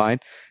perfectly fine.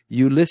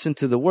 You listen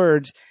to the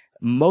words.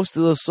 Most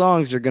of those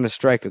songs are going to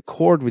strike a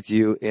chord with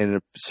you in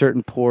a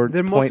certain point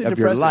They're mostly of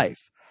your depressing.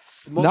 life.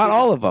 Not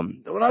all of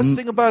them. Well, that's the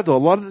thing about it, though. A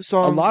lot of the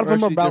songs, them are actually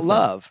about different.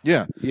 love.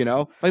 Yeah, You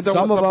know, like the,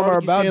 some the of them are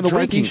barbecue about stand, the white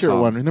drinking T-shirt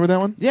songs. one. Remember that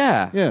one?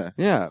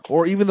 Yeah.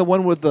 Or even the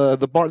one with the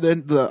bar.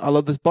 The I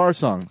love this bar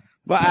song.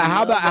 But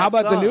how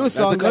about the newest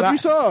song? That's a country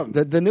song.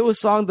 The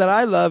newest song that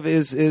I love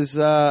is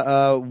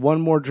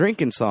One More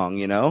Drinking Song.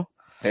 You know,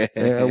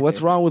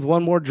 what's wrong with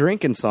One More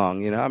Drinking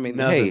Song? You know, I mean,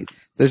 hey,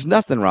 there's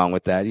nothing wrong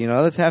with that. You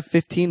know, let's have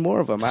 15 more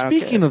of them.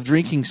 Speaking of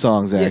drinking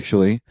songs,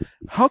 actually,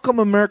 how come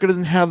America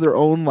doesn't have their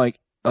own like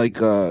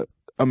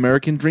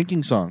American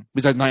drinking song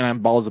besides 99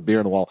 Bottles of Beer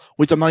on the Wall,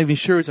 which I'm not even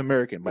sure is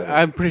American. By the way,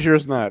 I'm pretty sure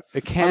it's not.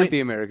 It can't be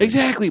American.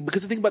 Exactly,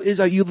 because the thing about it is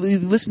that you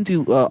listen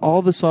to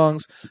all the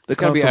songs that It's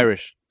gotta come be from,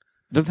 Irish.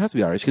 Doesn't have to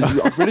be Irish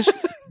because British.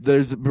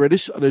 There's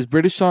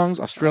British songs,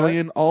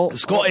 Australian, all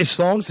Scottish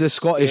songs. There's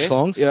Scottish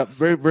songs. Yeah,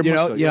 very much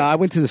so, You know, I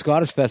went to the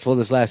Scottish festival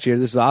this last year.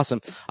 This is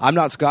awesome. I'm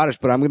not Scottish,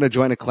 but I'm going to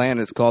join a clan.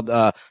 It's called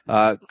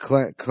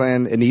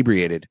Clan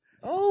Inebriated.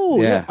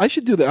 Oh, yeah. I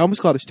should do that. I'm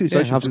Scottish too. So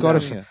I should I'm do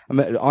Scottish. That, yeah. I'm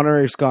an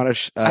honorary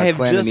Scottish I have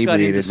Clan just got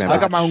Inebriated into member. I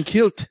got my own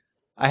kilt.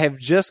 I have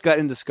just got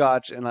into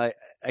Scotch, and I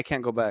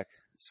can't go back.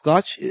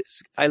 Scotch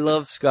is I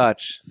love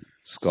Scotch.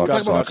 Scotch.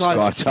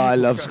 I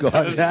love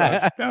Scotch.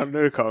 Down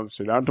there comes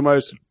it. Down to my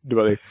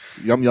buddy.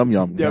 yum. Yum,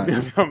 yum,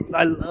 yum.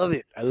 I love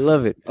it. I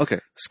love it. Okay.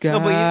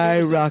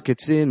 Sky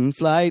rockets in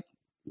flight.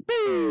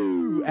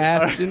 Boo!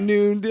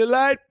 Afternoon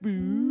delight.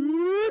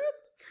 Boo!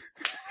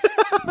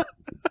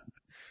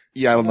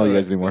 Yeah, I don't know you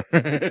guys anymore.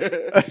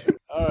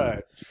 All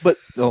right. But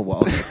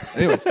well.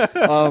 Anyways,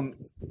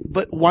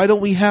 but why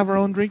don't we have our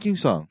own drinking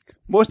song?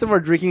 Most of our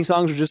drinking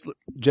songs are just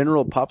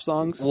general pop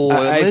songs. Well,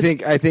 I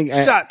think.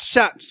 Shot.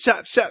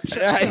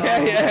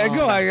 Yeah,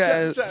 go on,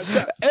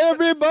 guys.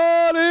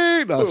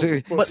 Everybody. No,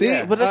 see,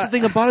 but that's the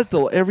thing about it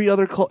though. Every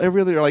other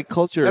like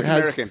culture That's has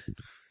American.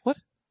 What?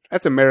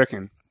 That's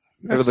American.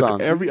 That Every-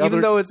 song. every Even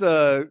other- though it's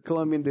a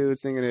Colombian dude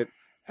singing it,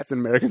 that's an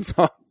American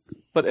song.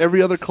 but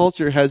every other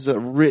culture has a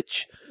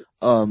rich.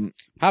 How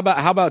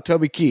about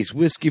Toby Keith?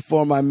 Whiskey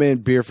for my men,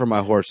 beer for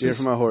my horses. Beer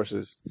for my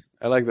horses.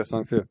 I like that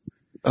song too.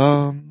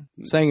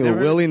 Sang it with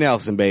Willie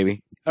Nelson,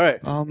 baby. All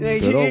right. Good old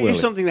Willie. Here's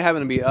something that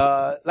happened to me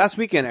last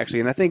weekend, actually,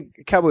 and I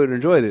think Cowboy would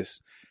enjoy this.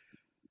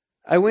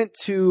 I went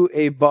to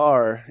a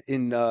bar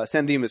in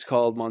San Dimas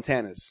called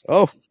Montana's.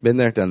 Oh, been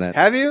there, done that.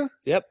 Have you?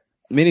 Yep,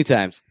 many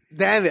times.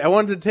 Damn it! I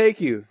wanted to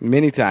take you.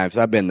 Many times,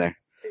 I've been there.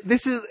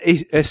 This is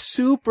a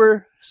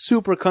super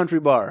country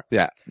bar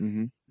Yeah.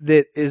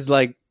 that is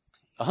like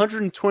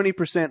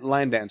 120%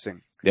 line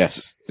dancing.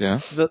 Yes. Yeah.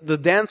 The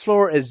dance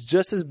floor is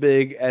just as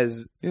big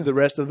as Yeah. the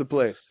rest of the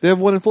place. They have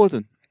one in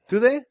Fullerton. Do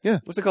they? Yeah.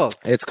 What's it called?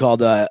 It's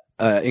called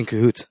In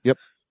Cahoots.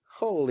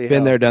 Holy Been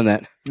hell. there, done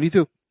that. Me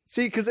too.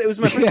 See, because it was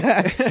my friend,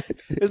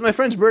 it was my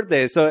friend's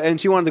birthday, and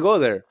she wanted to go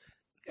there.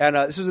 And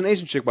this was an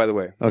Asian chick, by the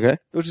way, Okay.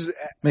 which is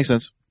Makes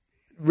sense.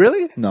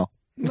 really. No.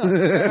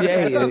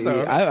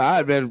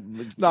 I've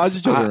been. No, I was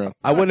just joking around.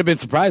 I wouldn't have been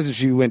surprised if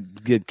she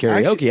went get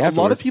karaoke Actually, a lot of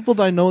afterwards. people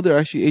that I know that are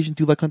actually Asian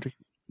do like country.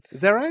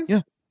 Is that right?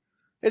 Yeah.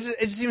 It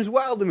just seems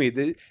wild to me.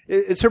 That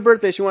it's her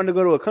birthday. She wanted to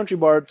go to a country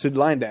bar to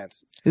line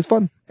dance, It's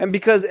fun. and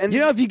You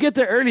know, if you get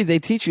there early, they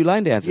teach you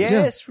line dancing.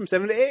 yes, from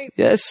 7 to 8.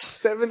 Yes.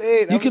 7 to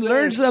 8. You can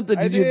learn something.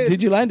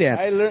 Did you line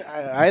dance?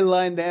 I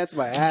line dance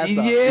my ass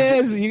off.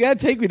 Yes, you gotta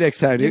take me next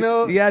time, dude. You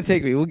know- you gotta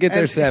take me. We'll get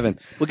there and- 7.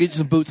 We'll get you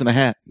some boots and a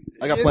hat.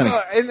 I got plenty.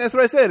 And that's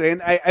what I said.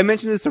 And I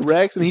mentioned this to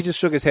Rex, and he just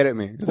shook his head at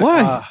me. He's like,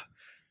 Why? "Ah."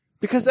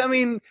 Because, I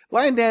mean,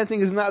 line dancing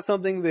is not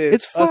something that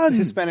It's us fun.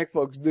 Hispanic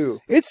folks do.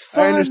 It's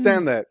fun. I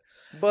understand that.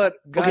 But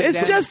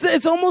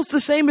It's almost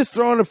the same as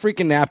throwing a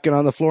freaking napkin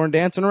on the floor and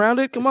dancing around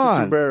it. Come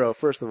on. sombrero,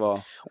 first of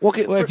all.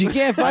 Okay, Well, if you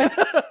can't find,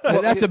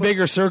 that's a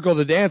bigger circle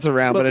to dance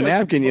around. But a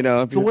napkin, you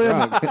know, if the you're way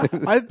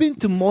drunk. I've been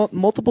to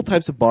multiple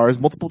types of bars,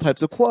 multiple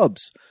types of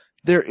clubs.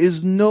 There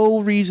is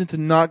no reason to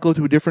not go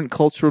to a different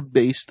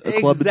culture-based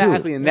club to do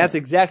Exactly, it. and that's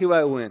exactly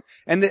why I went.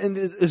 And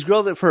this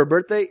girl that for her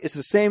birthday, it's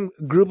the same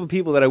group of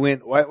people that I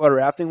went whitewater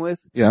rafting with.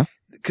 Yeah.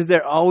 Because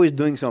they're always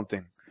doing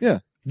something. Yeah.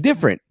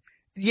 different.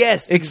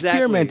 Yes,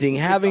 Experimenting,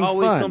 exactly. having it's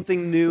always fun.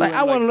 something new. Like, and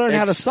I want to learn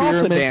how to salsa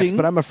dance, experimenting.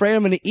 but I'm afraid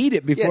I'm going to eat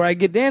it before Yes. I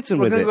get dancing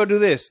We're with gonna it. go do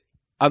this.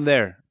 I'm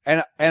there,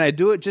 and I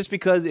do it just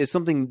because it's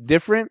something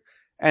different.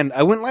 And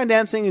I went line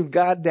dancing, and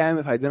goddamn,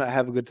 if I did not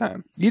have a good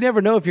time. You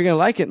never know if you're going to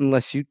like it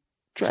unless you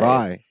try. it.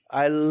 Try.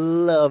 I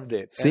loved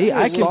it. See, And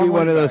I was can be so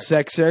one of back. those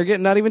sex surrogate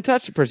and not even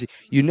touch the person.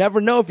 You never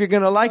know if you're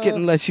going to like it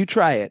unless you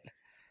try it.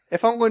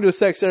 If I'm going to a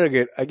sex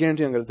surrogate, I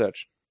guarantee I'm going to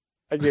touch.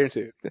 I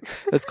guarantee it.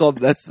 That's called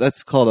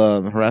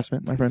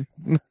harassment, my friend.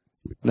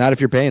 Not if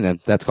you're paying them.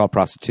 That's called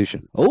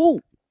prostitution. Oh,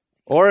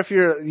 Or if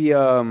you're the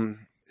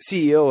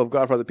CEO of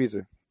Godfather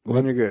Pizza, well,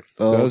 then you're good.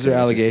 Those are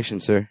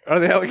allegations, sir. Are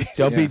they allegations?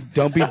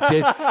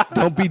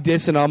 Don't be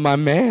dissing on my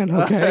man,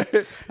 okay?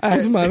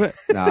 That's my man.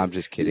 No, I'm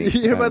just kidding. You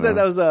hear about that?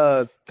 That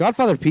was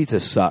Godfather Pizza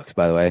sucks,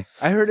 by the way.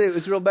 I heard it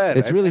was real bad.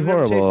 It's really I've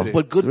never horrible. tasted it.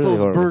 but Goodfellas really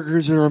horrible.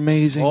 burgers are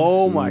amazing.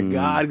 Oh my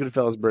God,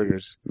 Goodfellas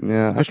burgers.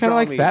 Yeah, I kind of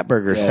like Pastrami. Fat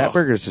Burgers. Yes. Fat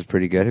Burgers is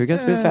pretty good. Have you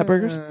guys been to Fat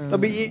Burgers? No,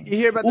 but you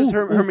hear about this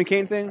Herman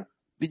Cain thing?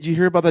 Did you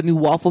hear about that new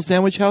waffle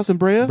sandwich house in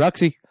Brea?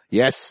 Bruxy.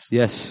 Yes.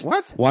 Yes.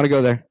 What? Want to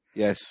go there?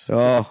 Yes.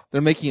 Oh,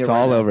 They're making it it's right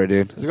all now. over,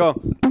 dude. Let's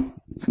go.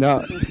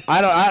 No,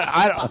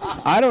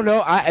 I don't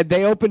know.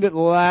 They opened it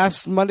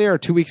last Monday or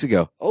 2 weeks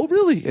ago. Oh,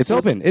 really? It's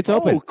open. It's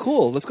open. Oh,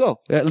 cool. Let's go.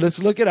 Let's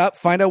look it up.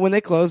 Find out when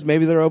they close.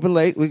 Maybe they're open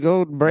late. We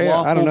go Brea.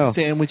 I don't know.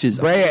 Waffle sandwiches.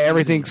 Brea,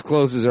 everything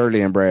closes early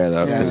in Brea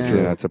though. Yeah, Because that's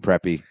true. it's a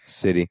preppy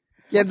city.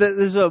 Yeah,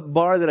 there's a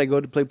bar that I go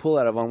to play pool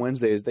out of on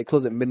Wednesdays. They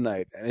close at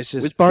midnight, and it's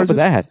just Which bar is What's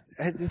it?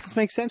 that? This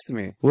makes sense to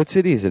me. What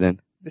city is it in?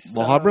 This is,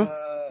 La Habra?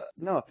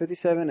 No,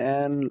 57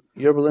 and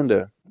Yorba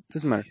Linda.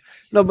 Doesn't matter.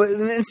 No, but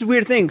it's a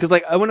weird thing because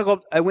like I went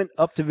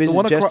up to The visit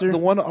one, Jester. the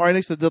one right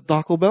next to the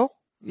Taco Bell?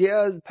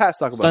 Yeah, past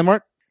Taco Bell.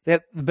 Steinmart? They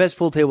have the best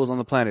pool tables on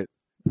the planet.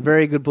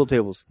 Very good pool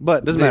tables,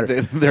 but doesn't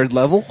matter. They're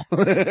level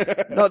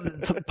No,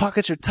 the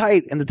pockets are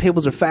tight and the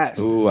tables are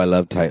fast. Ooh, I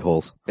love tight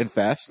holes. and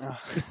fast.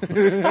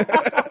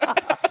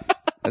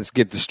 I just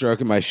get to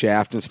stroking my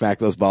shaft and smack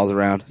those balls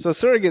around. So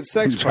surrogate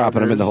sex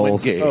Dropping them in the partners-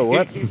 holes. Gay. Oh,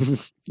 what?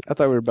 I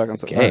thought we were back on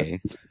something.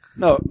 Okay.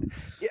 No,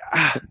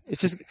 yeah,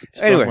 it's just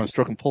Anyway, anyway.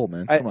 stroke and pull,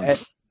 man. Come on.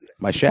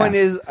 My The shaft. point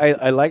is,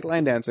 I like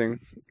line dancing,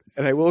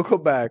 and I will go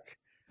back.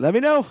 Let me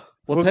know.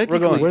 well, we're technically,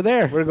 going. We're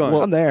there. We're going.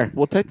 Well, I'm there.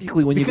 well,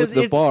 technically, when you go Because to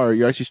the it- bar,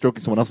 you're actually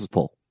stroking someone else's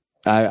pole.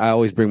 I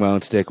always bring my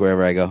own stick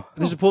wherever I go.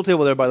 There's a pool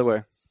table there, by the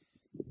way.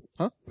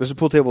 Huh? There's a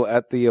pool table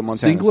at the Montana.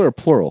 Singular or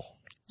plural?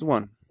 There's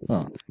one.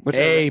 Oh. Which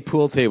Hey,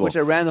 pool table. which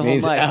I ran the whole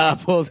Means- night.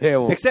 Pool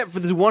table. Except for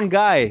this one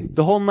guy.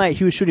 The whole night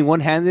he was shooting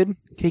one-handed,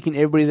 kicking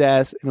everybody's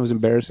ass, and it was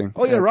embarrassing.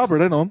 Oh, yeah,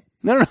 Robert. I know him.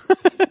 No.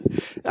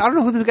 I don't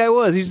know who this guy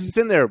was. He's just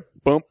sitting there,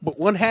 bump, but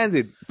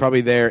one-handed. Probably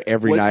there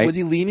every night. Was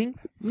he leaning?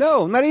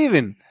 No, not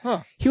even.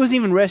 Huh. He wasn't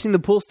even resting the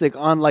pool stick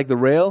on like the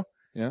rail.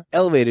 Yeah.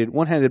 Elevated,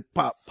 one-handed,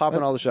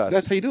 popping all the shots.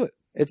 That's how you do it.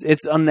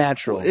 It's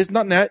unnatural. It's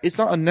not it's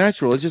not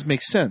unnatural. It just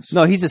makes sense.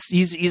 No,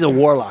 he's a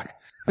warlock.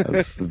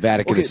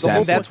 Vatican Okay, the whole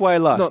assassin. That's why I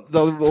lost.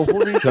 No, the whole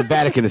reason. It's a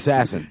Vatican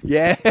assassin.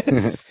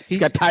 Yes. He's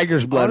got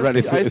tiger's blood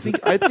Honestly, running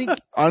through his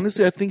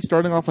honestly, I think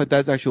starting off like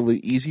that's actually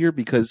easier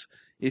because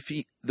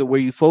the way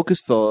you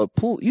focus the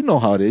pool, you know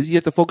how it is. You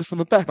have to focus from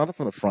the back, not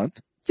from the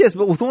front. Yes,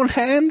 but with one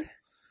hand,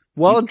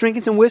 while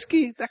drinking some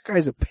whiskey, that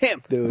guy's a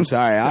pimp, dude. I'm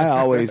sorry. I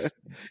always.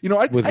 You know,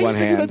 I With used one to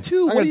do hand. that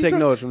too. I'm What gonna are you take talking-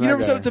 notes from You that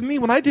never said guy. it to me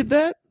when I did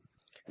that.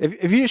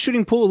 If you're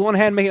shooting pool with one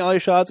hand, making all your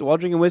shots while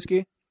drinking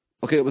whiskey,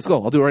 Okay, let's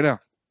go. I'll do it right now.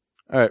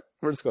 all right,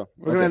 let's go.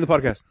 We're gonna end the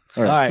podcast.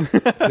 All All right.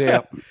 right. See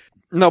ya.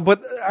 No,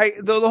 but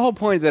the whole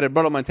point that I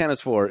brought up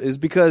Montana's for is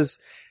because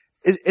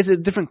it's a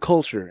different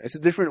culture. It's a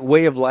different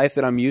way of life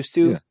that I'm used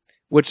to, Yeah.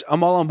 which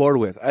I'm all on board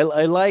with. I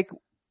like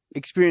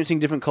experiencing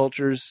different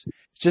cultures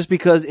just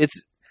because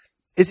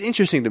it's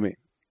interesting to me.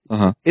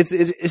 Uh-huh.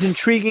 It's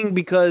intriguing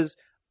because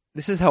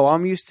this is how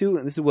I'm used to,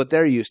 and this is what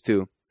they're used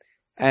to,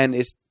 and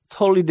it's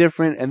totally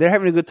different. And they're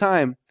having a good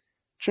time.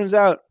 Turns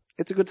out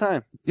it's a good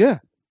time. Yeah.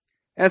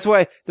 And that's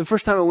why the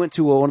first time I went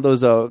to one of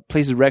those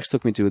places Rex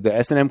took me to, the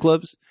S&M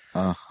clubs,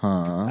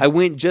 Uh-huh. I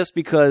went just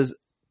because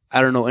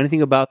I don't know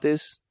anything about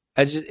this.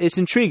 It's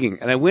intriguing,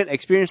 and I went,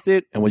 experienced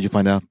it. And what'd you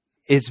find out?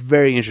 It's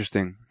very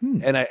interesting, Hmm.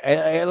 and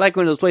I like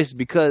going to those places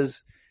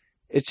because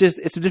it's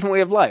a different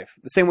way of life,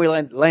 the same way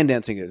line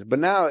dancing is. But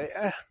now,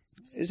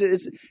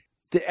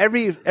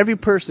 every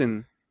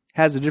person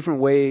has a different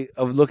way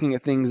of looking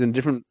at things and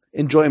different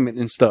enjoyment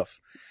and stuff.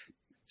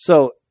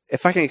 So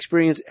if I can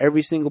experience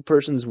every single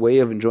person's way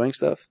of enjoying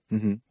stuff,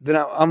 Mm-hmm. then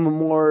I'm a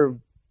more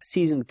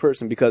seasoned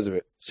person because of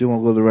it. So you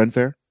want to go to the Ren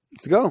Fair?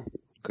 Let's go.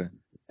 Okay.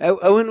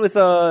 I went with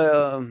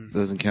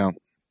Doesn't count.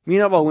 me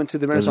and Alva went to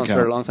the Doesn't Renaissance count.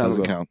 Fair a long time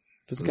Doesn't ago. count.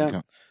 Doesn't Doesn't count.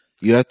 count.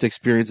 You have to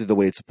experience it the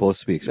way it's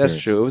supposed to be experienced.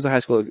 That's true. It was a high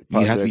school You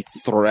project. have to be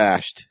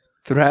thrashed.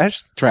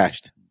 Thrashed?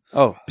 Trashed.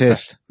 Oh,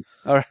 Pissed.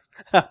 all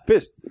right.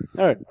 Pissed.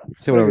 All right.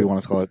 Say whatever you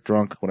want to call it.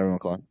 Drunk, whatever you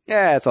want to call it.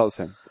 Yeah, it's all the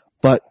same.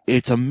 But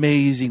it's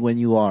amazing when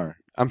you are.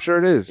 I'm sure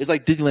it is. It's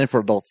like Disneyland for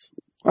adults.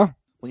 Oh.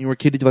 When you were a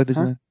kid, did you like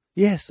Disneyland?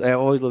 Yes, I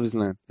always love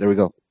Disneyland. There we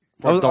go.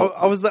 For adults.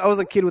 I was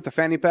a kid with a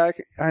fanny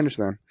pack. I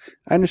understand.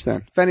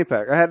 Fanny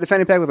pack. I had the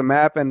fanny pack with a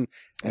map, and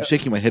I'm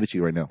shaking my head at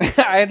you right now.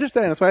 I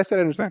understand. That's why I said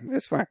I understand.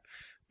 It's fine.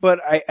 But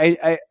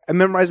I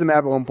memorized the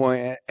map at one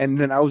point, and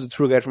then I was a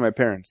tour guide for my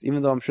parents,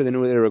 even though I'm sure they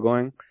knew where they were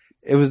going.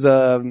 It was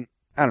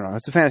I don't know.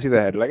 It's a fantasy they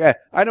had. Like,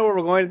 I know where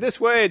we're going. This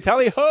way,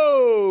 tally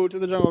ho to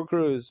the Jungle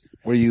Cruise.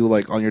 Were you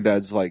like on your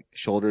dad's like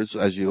shoulders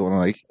as you went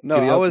like? No,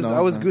 giddy I up? was No? I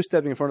was No. goose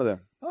stepping in front of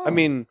them. Oh. I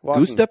mean,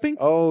 walking. Goose stepping?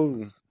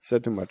 Oh,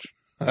 said too much.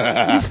 All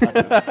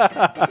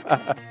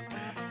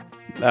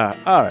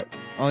right.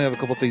 I only have a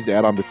couple things to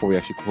add on before we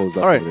actually close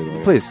up. All right. for the day,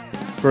 though. Please.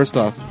 First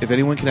off, if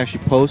anyone can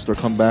actually post or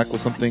come back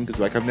with something, because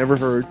like I've never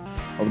heard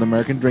of an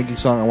American drinking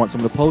song, I want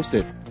someone to post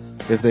it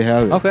if they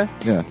have it. Okay.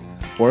 Yeah.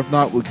 Or if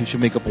not, we should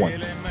make up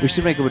one. We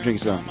should make up a drinking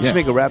song. We Yeah. should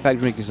make a Rat Pack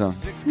drinking song.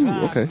 Ooh,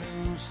 okay.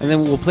 And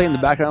then we'll play in the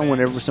background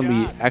whenever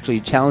somebody actually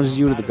challenges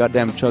you to the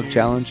goddamn chug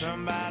challenge.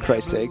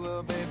 Christ's sake.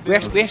 We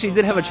actually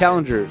did have a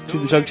challenger to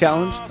the chug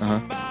challenge. Uh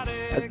huh.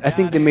 I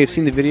think they may have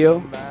seen the video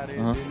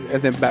Uh-huh.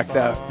 and then backed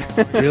out.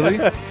 Really?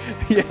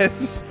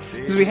 Yes.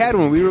 Because we had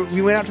one.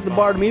 We went out to the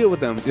bar to meet it with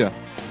them. Yeah.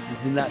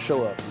 Did not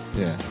show up.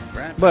 Yeah.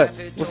 But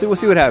we'll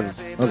see what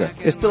happens. Okay.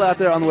 It's still out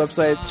there on the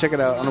website. Check it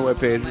out on the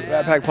webpage,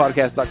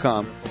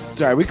 ratpackpodcast.com.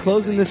 Are we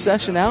closing this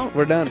session out?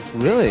 We're done.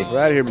 Really? We're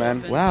out of here,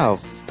 man. Wow.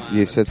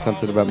 You said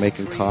something about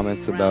making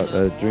comments about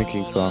a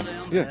drinking song.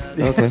 Yeah.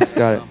 Okay,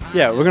 got it.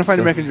 Yeah, we're gonna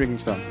find American drinking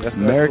song. That's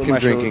American what my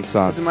drinking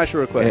song. This is my show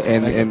request.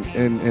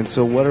 And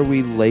so what are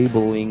we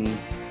labeling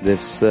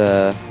this?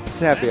 It's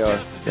happy hour.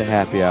 The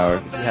happy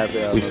hour. It's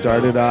happy hour. We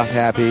started off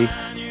happy.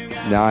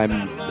 Now I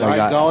By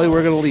got. golly,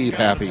 we're going to leave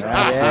happy.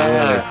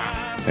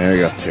 Yeah. There we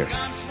go. Cheers.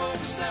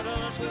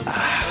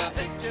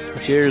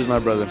 Cheers, my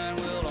brother.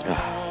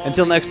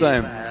 Until next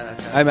time,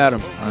 I'm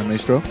Adam. I'm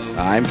Maestro.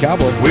 I'm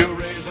Cowboy. We'll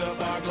raise up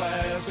our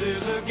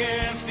glasses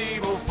against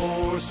evil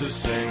forces,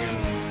 singing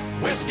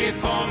whiskey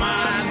for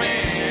my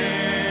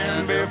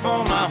men, beer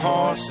for my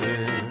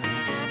horses.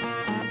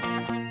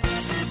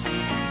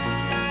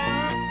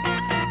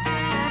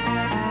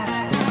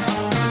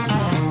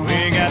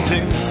 We got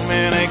too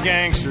many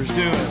gangsters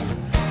doing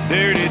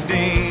dirty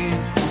deeds.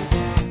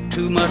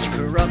 Too much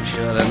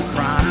corruption and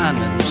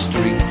crime in the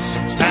streets.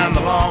 It's time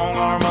the long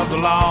arm of the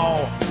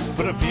law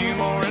put a few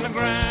more in the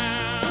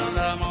ground. Send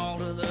them all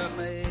to their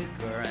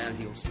maker and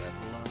he'll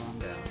settle